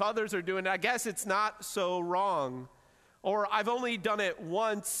doing it, if others are doing it, I guess it's not so wrong. Or I've only done it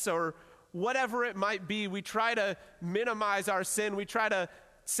once, or whatever it might be. We try to minimize our sin. We try to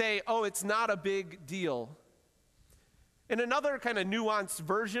say, oh, it's not a big deal. And another kind of nuanced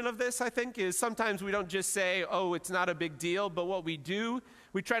version of this, I think, is sometimes we don't just say, oh, it's not a big deal, but what we do,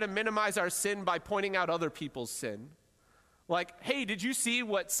 we try to minimize our sin by pointing out other people's sin. Like, hey, did you see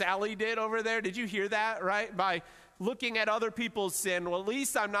what Sally did over there? Did you hear that, right? By looking at other people's sin, well, at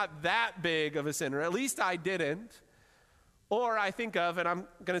least I'm not that big of a sinner. At least I didn't. Or I think of, and I'm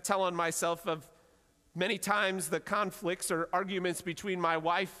going to tell on myself, of many times the conflicts or arguments between my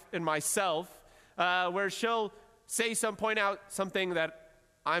wife and myself, where she'll point out something that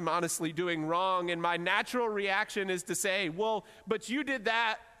I'm honestly doing wrong, and my natural reaction is to say, well, but you did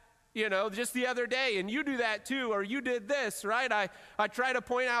that, just the other day, and you do that too, or you did this, right? I try to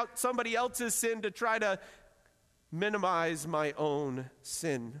point out somebody else's sin to try to minimize my own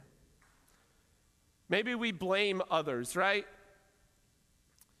sin. Maybe we blame others, right?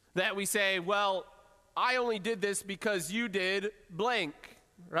 That we say, well, I only did this because you did blank,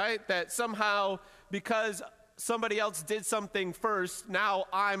 right? That somehow because somebody else did something first, now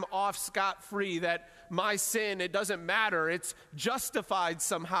I'm off scot-free, that my sin, it doesn't matter, it's justified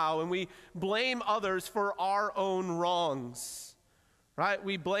somehow, and we blame others for our own wrongs, right?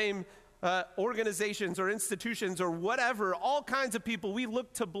 We blame organizations or institutions or whatever, all kinds of people we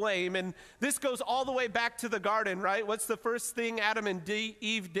look to blame, and this goes all the way back to the garden, right? What's the first thing Adam and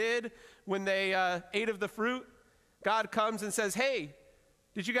Eve did when they ate of the fruit? God comes and says, hey,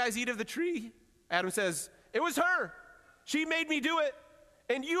 did you guys eat of the tree? Adam says, it was her. She made me do it.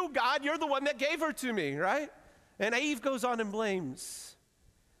 And you, God, you're the one that gave her to me, right? And Eve goes on and blames.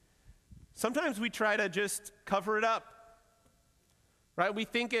 Sometimes we try to just cover it up, right? We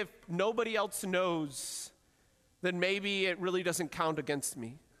think if nobody else knows, then maybe it really doesn't count against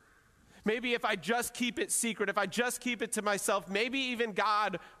me. Maybe if I just keep it secret, if I just keep it to myself, maybe even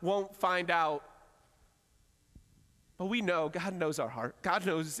God won't find out. But we know, God knows our heart. God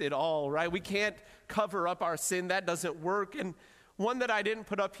knows it all, right? We can't cover up our sin. That doesn't work. And one that I didn't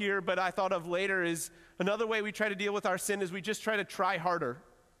put up here, but I thought of later, is another way we try to deal with our sin is we just try to try harder,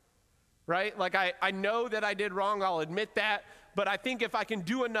 right? Like I know that I did wrong, I'll admit that, but I think if I can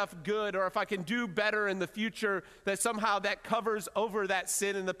do enough good, or if I can do better in the future, that somehow that covers over that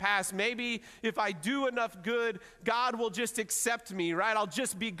sin in the past. Maybe if I do enough good, God will just accept me, right? I'll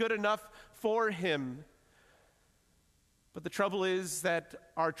just be good enough for him. But the trouble is that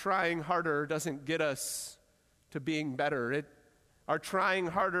our trying harder doesn't get us to being better. Our trying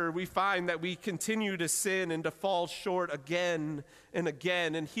harder, we find that we continue to sin and to fall short again and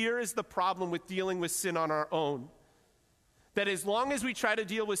again. And here is the problem with dealing with sin on our own. That as long as we try to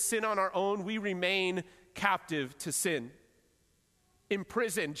deal with sin on our own, we remain captive to sin,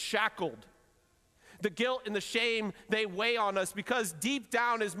 imprisoned, shackled. The guilt and the shame, they weigh on us because deep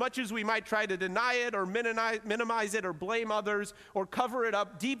down, as much as we might try to deny it or minimize it or blame others or cover it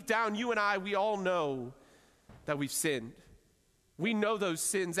up, deep down, you and I, we all know that we've sinned. We know those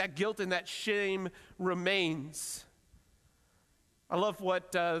sins. That guilt and that shame remains. I love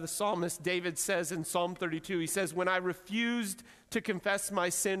what the psalmist David says in Psalm 32. He says, when I refused to confess my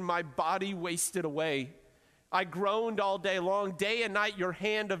sin, my body wasted away. I groaned all day long. Day and night, your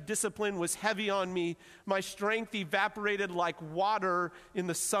hand of discipline was heavy on me. My strength evaporated like water in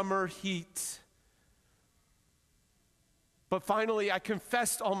the summer heat. But finally, I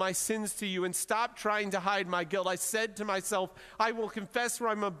confessed all my sins to you and stopped trying to hide my guilt. I said to myself, I will confess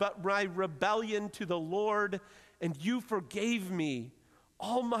my rebellion to the Lord, and you forgave me.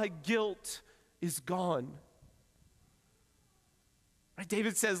 All my guilt is gone.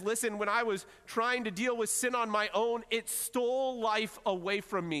 David says, listen, when I was trying to deal with sin on my own, it stole life away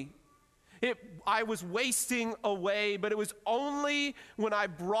from me. I was wasting away, but it was only when I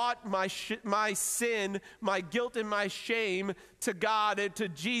brought my sin, my guilt and my shame to God and to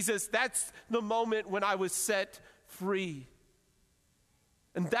Jesus, that's the moment when I was set free.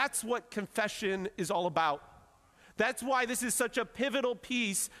 And that's what confession is all about. That's why this is such a pivotal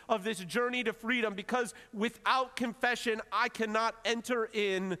piece of this journey to freedom, because without confession, I cannot enter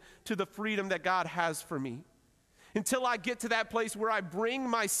in to the freedom that God has for me. Until I get to that place where I bring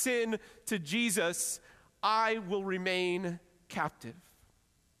my sin to Jesus, I will remain captive.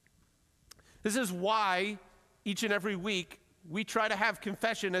 This is why each and every week we try to have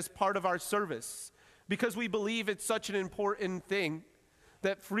confession as part of our service, because we believe it's such an important thing.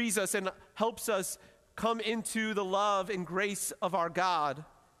 that frees us and helps us come into the love and grace of our God.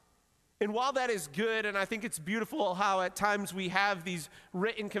 And while that is good, and I think it's beautiful how at times we have these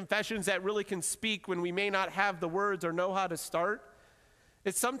written confessions that really can speak when we may not have the words or know how to start,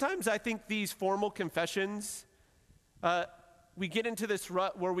 it's sometimes I think these formal confessions, we get into this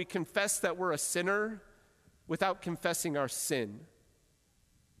rut where we confess that we're a sinner without confessing our sin.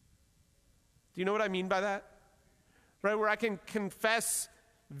 Do you know what I mean by that? Right, where I can confess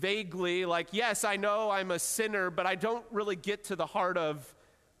vaguely, like, yes, I know I'm a sinner, but I don't really get to the heart of,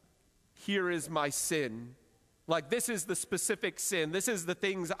 here is my sin. Like, this is the specific sin. This is the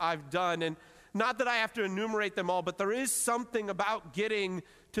things I've done. And not that I have to enumerate them all, but there is something about getting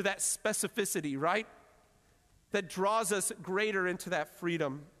to that specificity, right? That draws us greater into that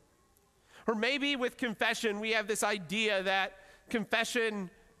freedom. Or maybe with confession, we have this idea that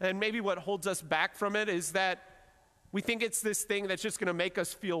confession, and maybe what holds us back from it, is that we think it's this thing that's just going to make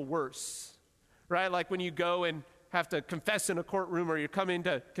us feel worse, right? Like when you go and have to confess in a courtroom, or you're coming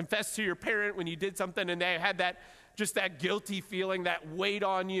to confess to your parent when you did something and they had that, just that guilty feeling, that weight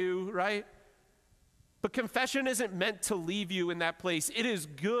on you, right? But confession isn't meant to leave you in that place. It is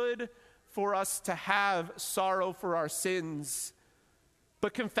good for us to have sorrow for our sins.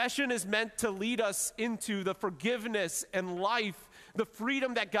 But confession is meant to lead us into the forgiveness and life, the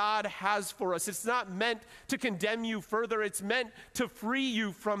freedom that God has for us. It's not meant to condemn you further. It's meant to free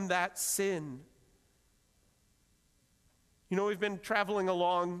you from that sin. You know, we've been traveling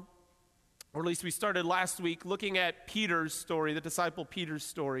along, or at least we started last week, looking at Peter's story, the disciple Peter's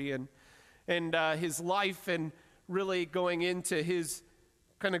story, and his life, and really going into his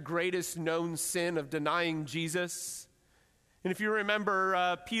kind of greatest known sin of denying Jesus. And if you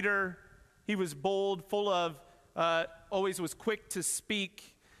remember, Peter, he was bold, full of, always was quick to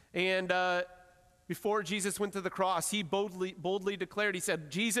speak. And before Jesus went to the cross, he boldly declared, he said,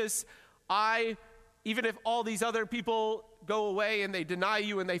 Jesus, even if all these other people go away and they deny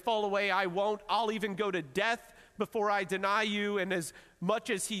you and they fall away, I won't. I'll even go to death before I deny you. And as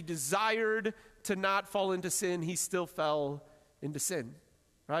much as he desired to not fall into sin, he still fell into sin,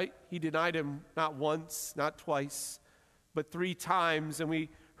 right? He denied him not once, not twice, but 3 times. And we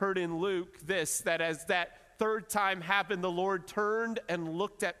heard in Luke this, that as that third time happened, the Lord turned and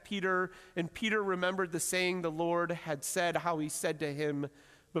looked at Peter, and Peter remembered the saying the Lord had said, how he said to him,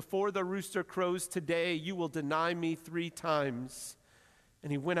 before the rooster crows today, you will deny me 3 times.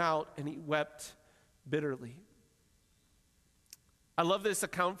 And he went out and he wept bitterly. I love this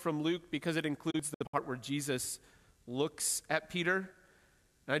account from Luke because it includes the part where Jesus looks at Peter.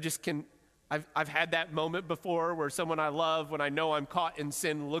 And I've had that moment before where someone I love, when I know I'm caught in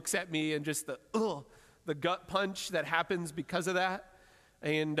sin, looks at me, and just the gut punch that happens because of that.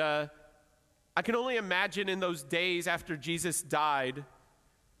 And I can only imagine in those days after Jesus died,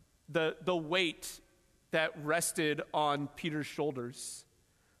 the weight that rested on Peter's shoulders.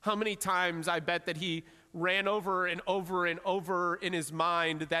 How many times I bet that he ran over and over and over in his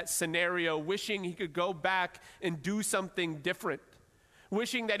mind that scenario, wishing he could go back and do something different,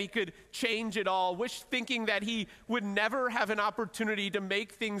 wishing that he could change it all, thinking that he would never have an opportunity to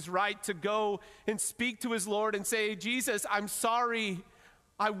make things right, to go and speak to his Lord and say, Jesus, I'm sorry.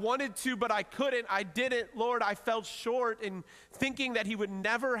 I wanted to, but I couldn't. I didn't. Lord, I fell short, and thinking that he would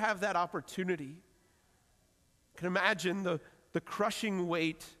never have that opportunity. I can imagine the crushing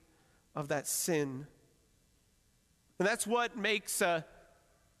weight of that sin. And that's what makes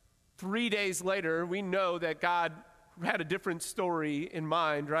 3 days later, we know that God had a different story in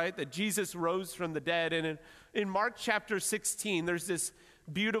mind, right? That Jesus rose from the dead. And in Mark chapter 16, there's this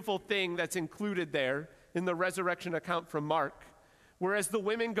beautiful thing that's included there in the resurrection account from Mark. Whereas the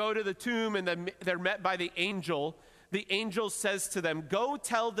women go to the tomb and they're met by the angel says to them, go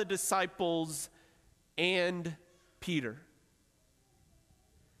tell the disciples and Peter.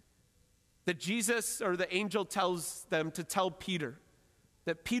 That Jesus, or the angel, tells them to tell Peter.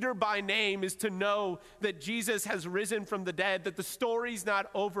 That Peter by name is to know that Jesus has risen from the dead, that the story's not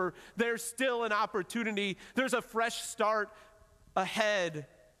over. There's still an opportunity. There's a fresh start ahead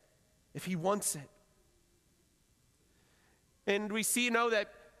if he wants it. And we know that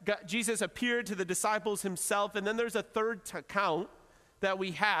Jesus appeared to the disciples himself. And then there's a third account that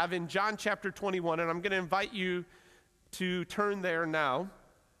we have in John chapter 21. And I'm going to invite you to turn there now.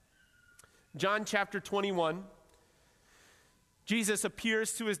 John chapter 21. Jesus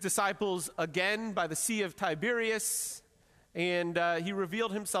appears to his disciples again by the Sea of Tiberias. And he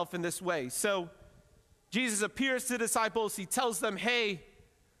revealed himself in this way. So Jesus appears to the disciples. He tells them, hey,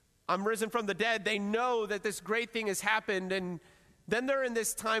 I'm risen from the dead. They know that this great thing has happened, and then they're in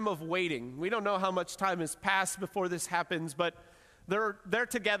this time of waiting. We don't know how much time has passed before this happens, but they're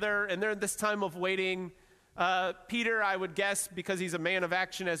together, and they're in this time of waiting. Peter, I would guess, because he's a man of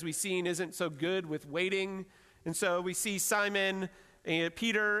action, as we've seen, isn't so good with waiting. And so we see Simon and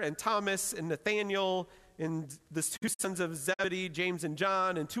Peter and Thomas and Nathaniel and the two sons of Zebedee, James and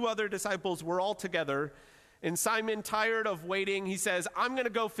John, and two other disciples were all together. And Simon, tired of waiting, he says, I'm going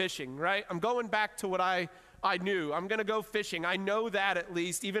to go fishing, right? I'm going back to what I knew. I'm going to go fishing. I know that at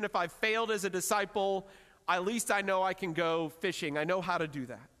least. Even if I failed as a disciple, at least I know I can go fishing. I know how to do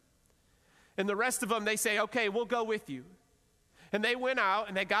that. And the rest of them, they say, okay, we'll go with you. And they went out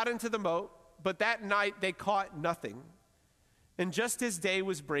and they got into the boat, but that night they caught nothing. And just as day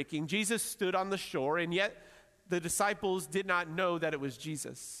was breaking, Jesus stood on the shore, and yet the disciples did not know that it was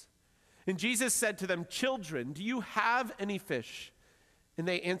Jesus. And Jesus said to them, children, do you have any fish? And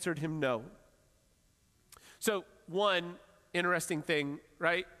they answered him, no. So one interesting thing,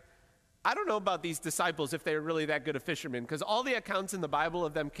 right? I don't know about these disciples if they're really that good of fishermen, because all the accounts in the Bible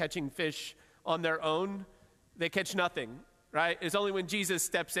of them catching fish on their own, they catch nothing, right? It's only when Jesus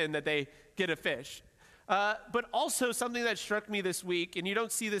steps in that they get a fish. But also something that struck me this week, and you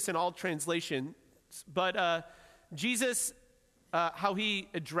don't see this in all translations, but Jesus, how he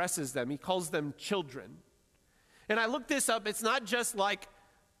addresses them, he calls them children. And I looked this up. It's not just like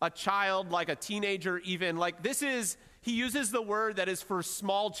a child, like a teenager even. Like this is, he uses the word that is for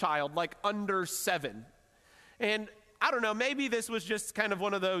small child, like under 7. And I don't know, maybe this was just kind of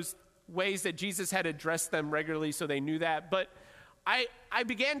one of those ways that Jesus had addressed them regularly so they knew that. But I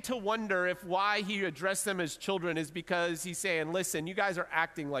began to wonder if why he addressed them as children is because he's saying, listen, you guys are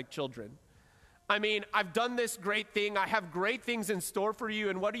acting like children. I mean, I've done this great thing. I have great things in store for you.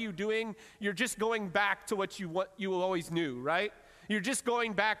 And what are you doing? You're just going back to what you always knew, right? You're just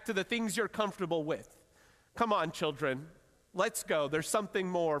going back to the things you're comfortable with. Come on, children. Let's go. There's something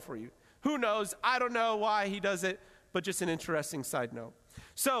more for you. Who knows? I don't know why he does it, but just an interesting side note.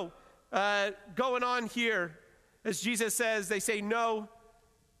 So, going on here, as Jesus says, they say no.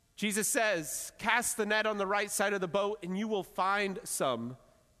 Jesus says, cast the net on the right side of the boat and you will find some.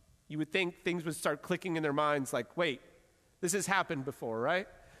 You would think things would start clicking in their minds like, wait, this has happened before, right?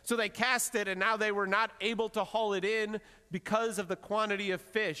 So they cast it and now they were not able to haul it in because of the quantity of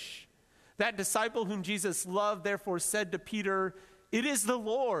fish. That disciple whom Jesus loved therefore said to Peter, it is the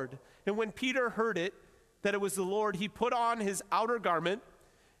Lord. And when Peter heard it, that it was the Lord, he put on his outer garment,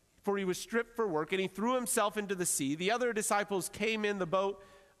 for he was stripped for work, and he threw himself into the sea. The other disciples came in the boat,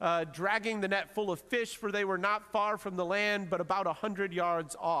 dragging the net full of fish, for they were not far from the land, but about 100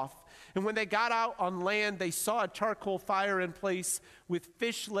 yards off. And when they got out on land, they saw a charcoal fire in place with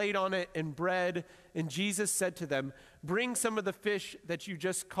fish laid on it and bread. And Jesus said to them, bring some of the fish that you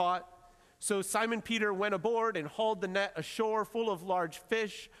just caught. So Simon Peter went aboard and hauled the net ashore full of large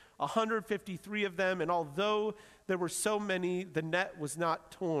fish, 153 of them. And although there were so many, the net was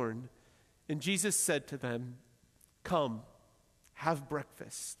not torn. And Jesus said to them, come, have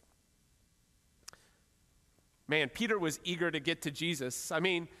breakfast. Man, Peter was eager to get to Jesus. I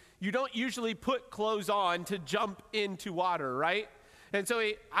mean, you don't usually put clothes on to jump into water, right? And so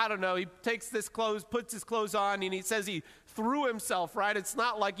he takes this clothes, puts his clothes on, and he says he threw himself, right? It's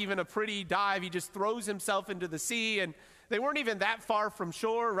not like even a pretty dive. He just throws himself into the sea, and they weren't even that far from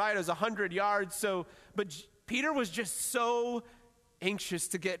shore, right? It was 100 yards. But Peter was just so anxious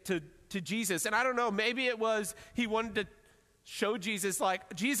to get to Jesus. And I don't know, maybe it was he wanted to show Jesus,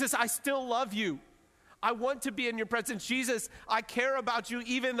 like, Jesus, I still love you. I want to be in your presence. Jesus, I care about you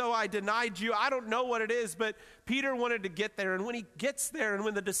even though I denied you. I don't know what it is, but Peter wanted to get there. And when he gets there and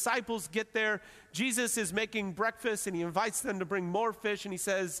when the disciples get there, Jesus is making breakfast and he invites them to bring more fish and he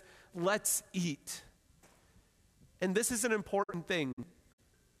says, let's eat. And this is an important thing,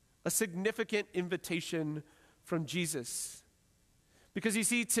 a significant invitation from Jesus. Because you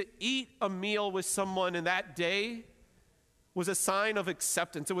see, to eat a meal with someone in that day was a sign of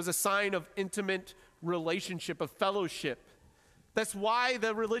acceptance. It was a sign of intimate relationship, of fellowship. That's why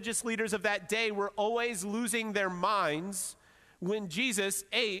the religious leaders of that day were always losing their minds when Jesus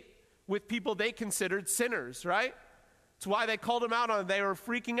ate with people they considered sinners, right? It's why they called him out on it. They were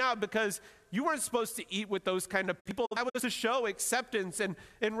freaking out because you weren't supposed to eat with those kind of people. That was to show acceptance and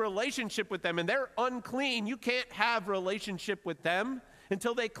relationship with them. And they're unclean. You can't have relationship with them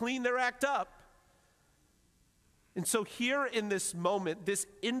until they clean their act up. And so here in this moment, this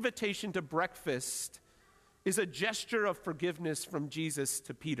invitation to breakfast is a gesture of forgiveness from Jesus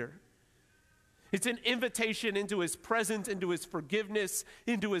to Peter. It's an invitation into his presence, into his forgiveness,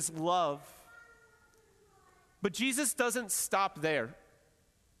 into his love. But Jesus doesn't stop there.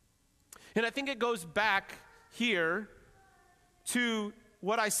 And I think it goes back here to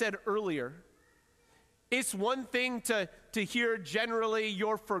what I said earlier. It's one thing to to hear generally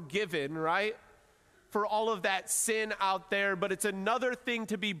you're forgiven, right? For all of that sin out there, but it's another thing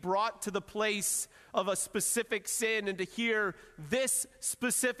to be brought to the place of a specific sin and to hear this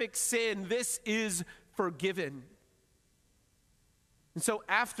specific sin, this is forgiven. And so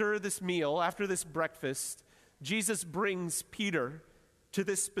after this meal, after this breakfast, Jesus brings Peter to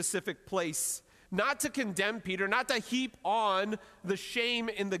this specific place, not to condemn Peter, not to heap on the shame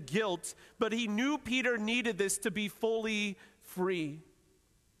and the guilt, but he knew Peter needed this to be fully free.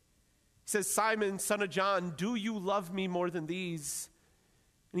 He says, Simon, son of John, do you love me more than these?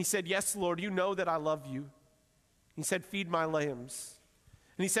 And he said, yes, Lord, you know that I love you. He said, feed my lambs.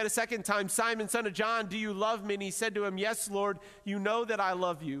 And he said a second time, Simon, son of John, do you love me? And he said to him, yes, Lord, you know that I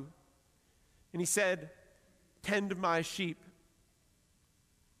love you. And he said, tend my sheep.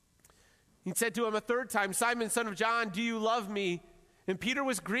 He said to him a third time, Simon, son of John, do you love me? And Peter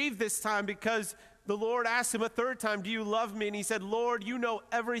was grieved this time because the Lord asked him a third time, do you love me? And he said, Lord, you know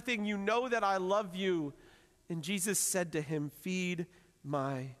everything. You know that I love you. And Jesus said to him, feed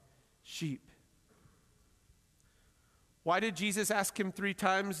my sheep. Why did Jesus ask him 3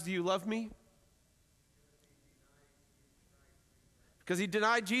 times, do you love me? Because he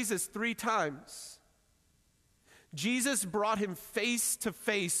denied Jesus 3 times. Jesus brought him face to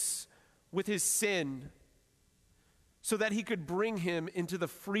face with his sin so that he could bring him into the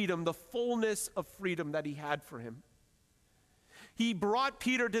freedom, the fullness of freedom that he had for him. He brought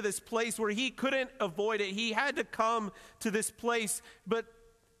Peter to this place where he couldn't avoid it. He had to come to this place, but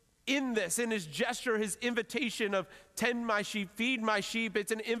in his gesture, his invitation of tend my sheep, feed my sheep,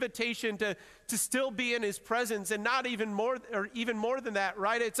 it's an invitation to still be in his presence, and not even more, or even more than that,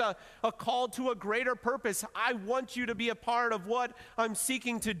 right? It's a call to a greater purpose. I want you to be a part of what I'm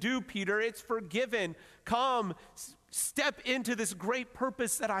seeking to do, Peter. It's forgiven. Come, step into this great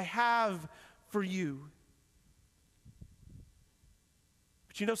purpose that I have for you.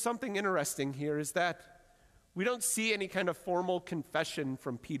 But you know, something interesting here is that we don't see any kind of formal confession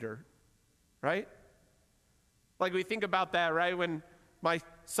from Peter, right? Like we think about that, right? When my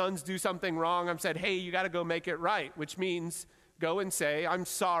sons do something wrong, I'm said, hey, you got to go make it right, which means go and say, I'm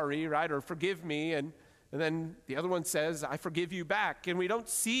sorry, right? Or forgive me. And then the other one says, I forgive you back. And we don't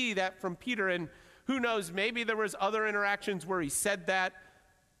see that from Peter. And who knows, maybe there was other interactions where he said that.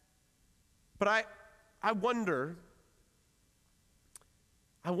 But I wonder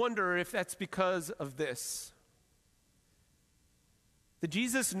if that's because of this. That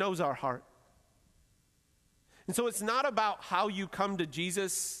Jesus knows our heart. And so it's not about how you come to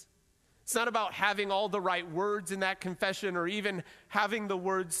Jesus. It's not about having all the right words in that confession or even having the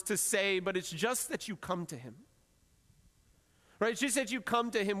words to say, but it's just that you come to him. Right? It's just that you come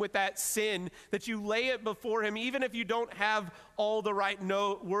to him with that sin, that you lay it before him, even if you don't have all the right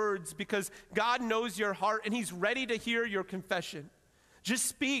words, because God knows your heart and he's ready to hear your confession. Just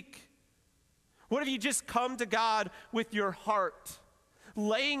speak. What if you just come to God with your heart,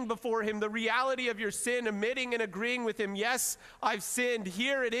 laying before him the reality of your sin, admitting and agreeing with him, yes, I've sinned.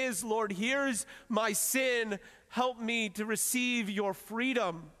 Here it is, Lord. Here's my sin. Help me to receive your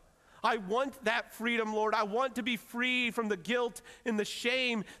freedom. I want that freedom, Lord. I want to be free from the guilt and the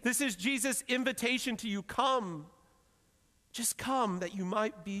shame. This is Jesus' invitation to you. Come. Just come that you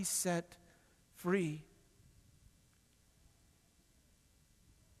might be set free.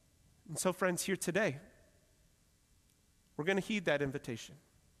 And so, friends, here today, we're going to heed that invitation.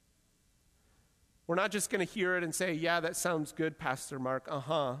 We're not just going to hear it and say, yeah, that sounds good, Pastor Mark.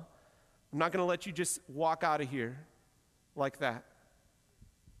 I'm not going to let you just walk out of here like that.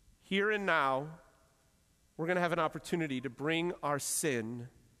 Here and now, we're going to have an opportunity to bring our sin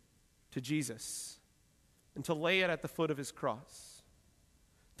to Jesus and to lay it at the foot of his cross,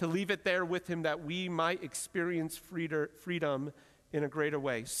 to leave it there with him that we might experience freedom in a greater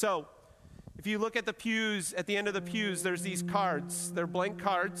way. So, if you look at the pews, at the end of the pews, there's these cards. They're blank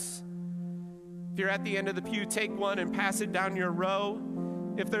cards. If you're at the end of the pew, take one and pass it down your row.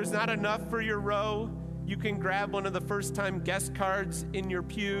 If there's not enough for your row, you can grab one of the first-time guest cards in your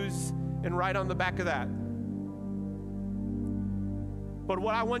pews and write on the back of that. But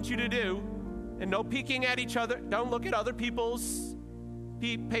what I want you to do, and no peeking at each other, don't look at other people's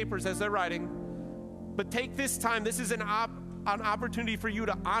papers as they're writing, but take this time. This is an opportunity for you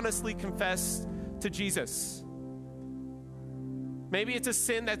to honestly confess to Jesus. Maybe it's a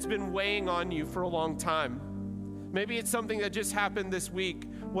sin that's been weighing on you for a long time. Maybe it's something that just happened this week.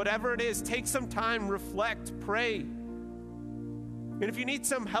 Whatever it is, take some time, reflect, pray. And if you need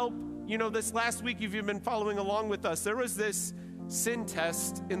some help, this last week, if you've been following along with us, there was this sin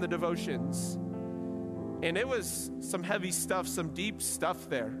test in the devotions. And it was some heavy stuff, some deep stuff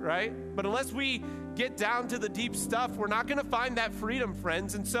there, right? But unless we get down to the deep stuff, we're not going to find that freedom,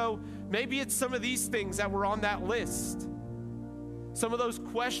 friends. And so maybe it's some of these things that were on that list. Some of those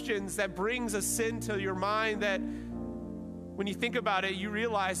questions that brings a sin to your mind that when you think about it, you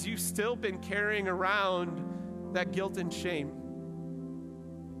realize you've still been carrying around that guilt and shame.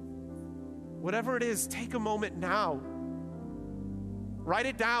 Whatever it is, take a moment now. Write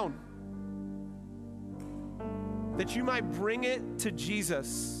it down, that you might bring it to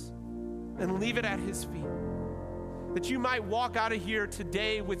Jesus and leave it at his feet. That you might walk out of here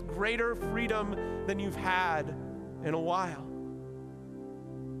today with greater freedom than you've had in a while.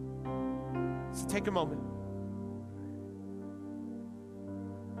 So take a moment.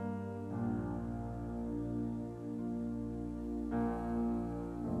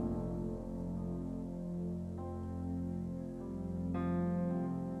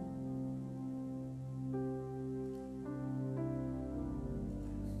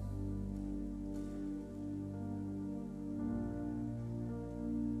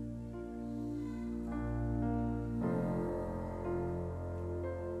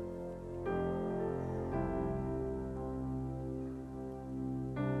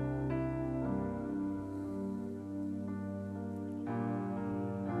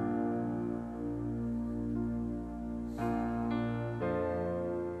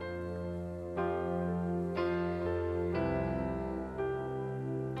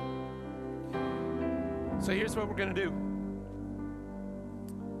 So here's what we're going to do.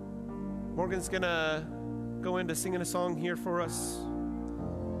 Morgan's going to go into singing a song here for us.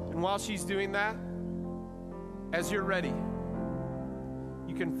 And while she's doing that, as you're ready,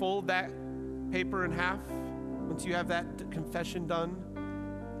 you can fold that paper in half. Once you have that confession done,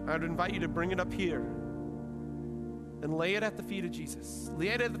 I would invite you to bring it up here and lay it at the feet of Jesus. Lay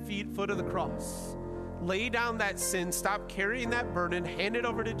it at the foot of the cross. Lay down that sin, stop carrying that burden, hand it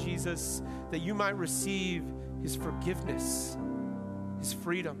over to Jesus that you might receive his forgiveness, his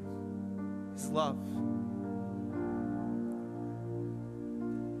freedom, his love.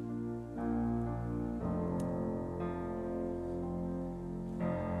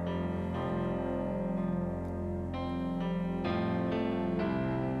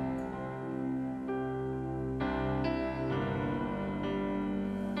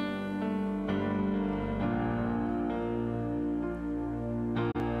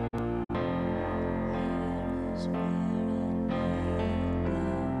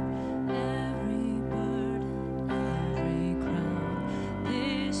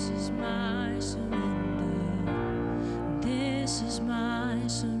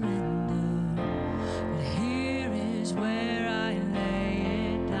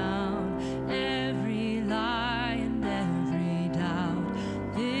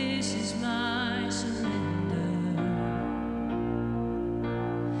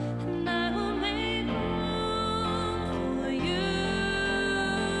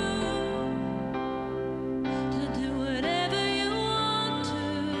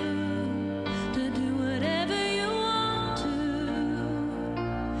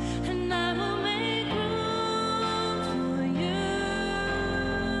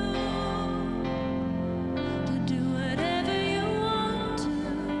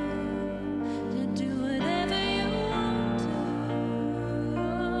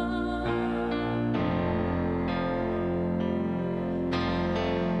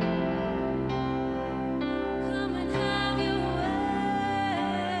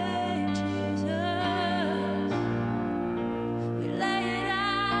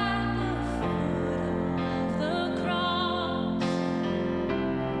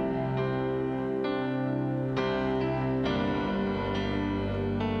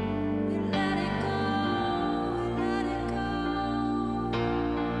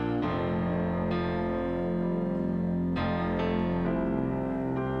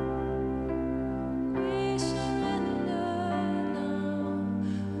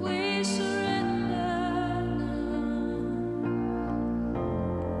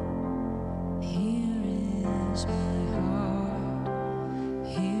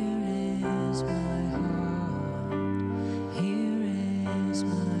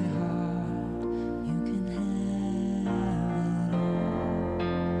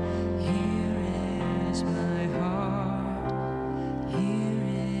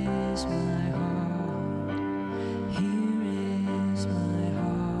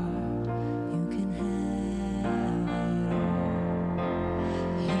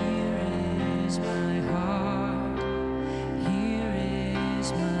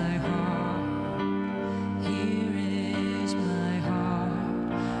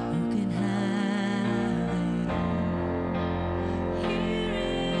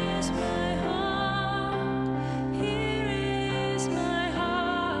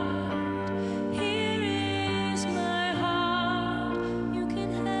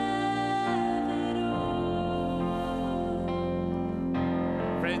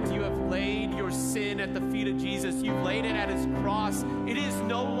 repent, you have laid your sin at the feet of Jesus. You've laid it at his cross. It is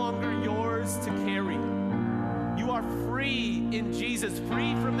no longer yours to carry. You are free in Jesus,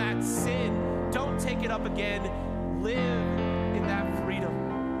 free from that sin. Don't take it up again. Live in that freedom.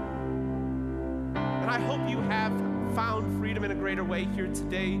 And I hope you have found freedom in a greater way here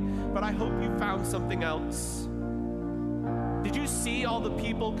today, but I hope you found something else. Did you see all the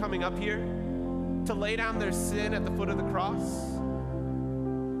people coming up here to lay down their sin at the foot of the cross?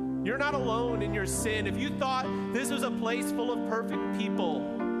 You're not alone in your sin. If you thought this was a place full of perfect people,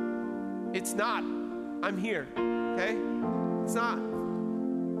 it's not. I'm here, okay? It's not.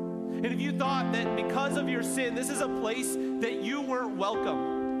 And if you thought that because of your sin, this is a place that you weren't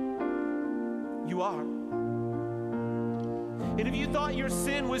welcome, you are. And if you thought your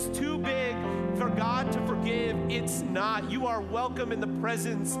sin was too big for God to forgive, it's not. You are welcome in the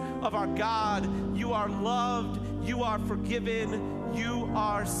presence of our God. You are loved. You are forgiven. You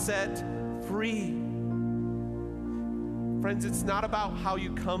are set free. Friends, it's not about how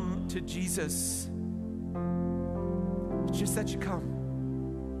you come to Jesus. It's just that you come.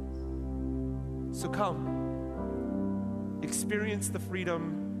 So come. Experience the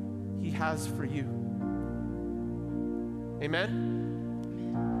freedom he has for you. Amen?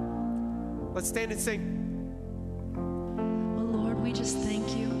 Let's stand and sing. Well, Lord, we just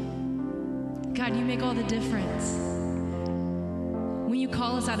thank you. God, you make all the difference. When you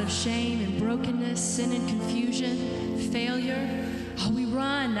call us out of shame and brokenness, sin and confusion, failure, we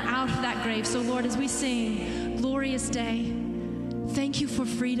run out of that grave. So, Lord, as we sing Glorious Day, thank you for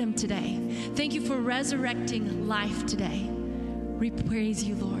freedom today. Thank you for resurrecting life today. We praise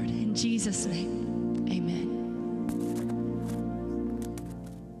you, Lord. In Jesus' name, amen.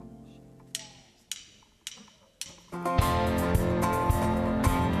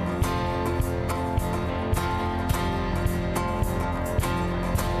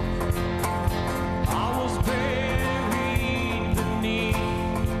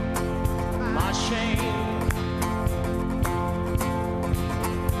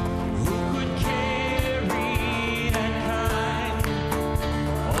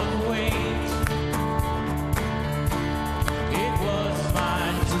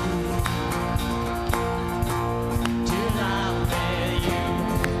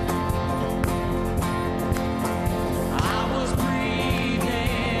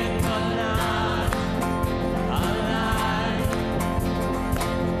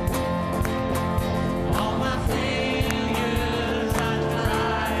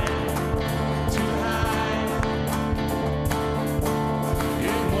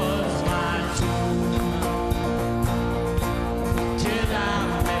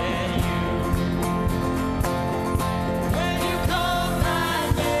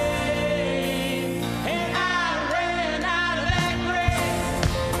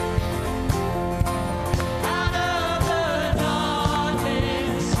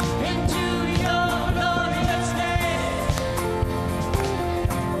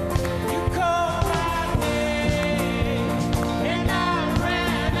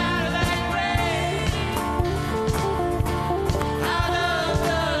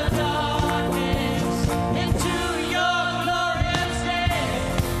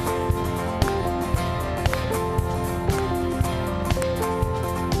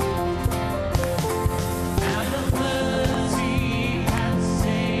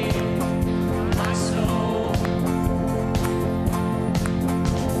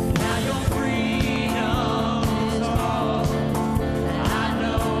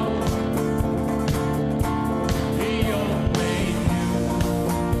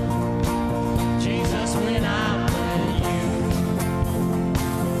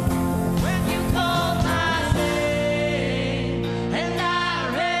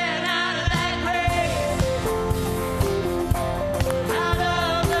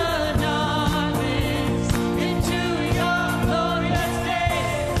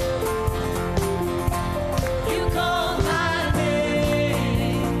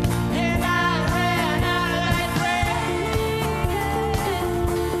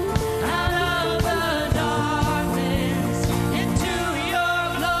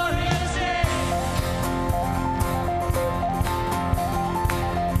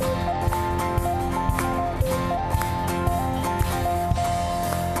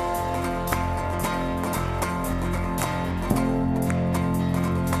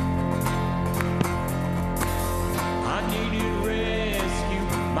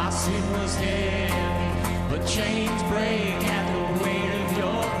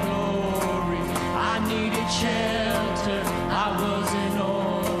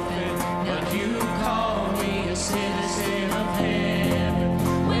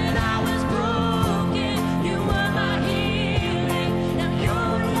 When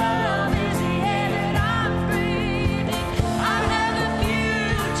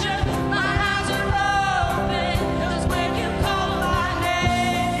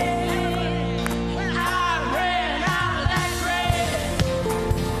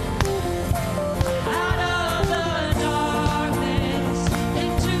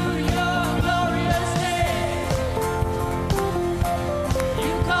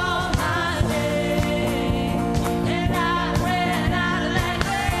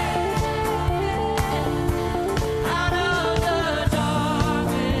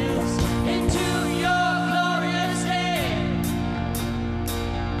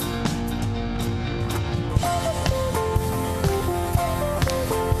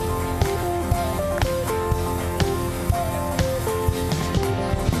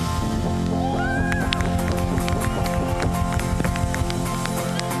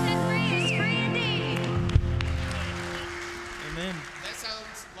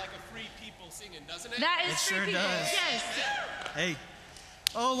That is It free sure people. does. Yes. Hey.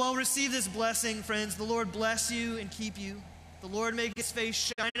 Oh, well, receive this blessing, friends. The Lord bless you and keep you. The Lord make his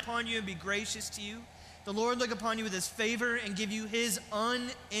face shine upon you and be gracious to you. The Lord look upon you with his favor and give you his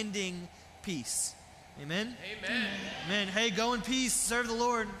unending peace. Amen? Amen. Amen. Hey, go in peace. Serve the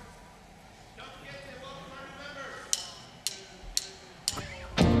Lord.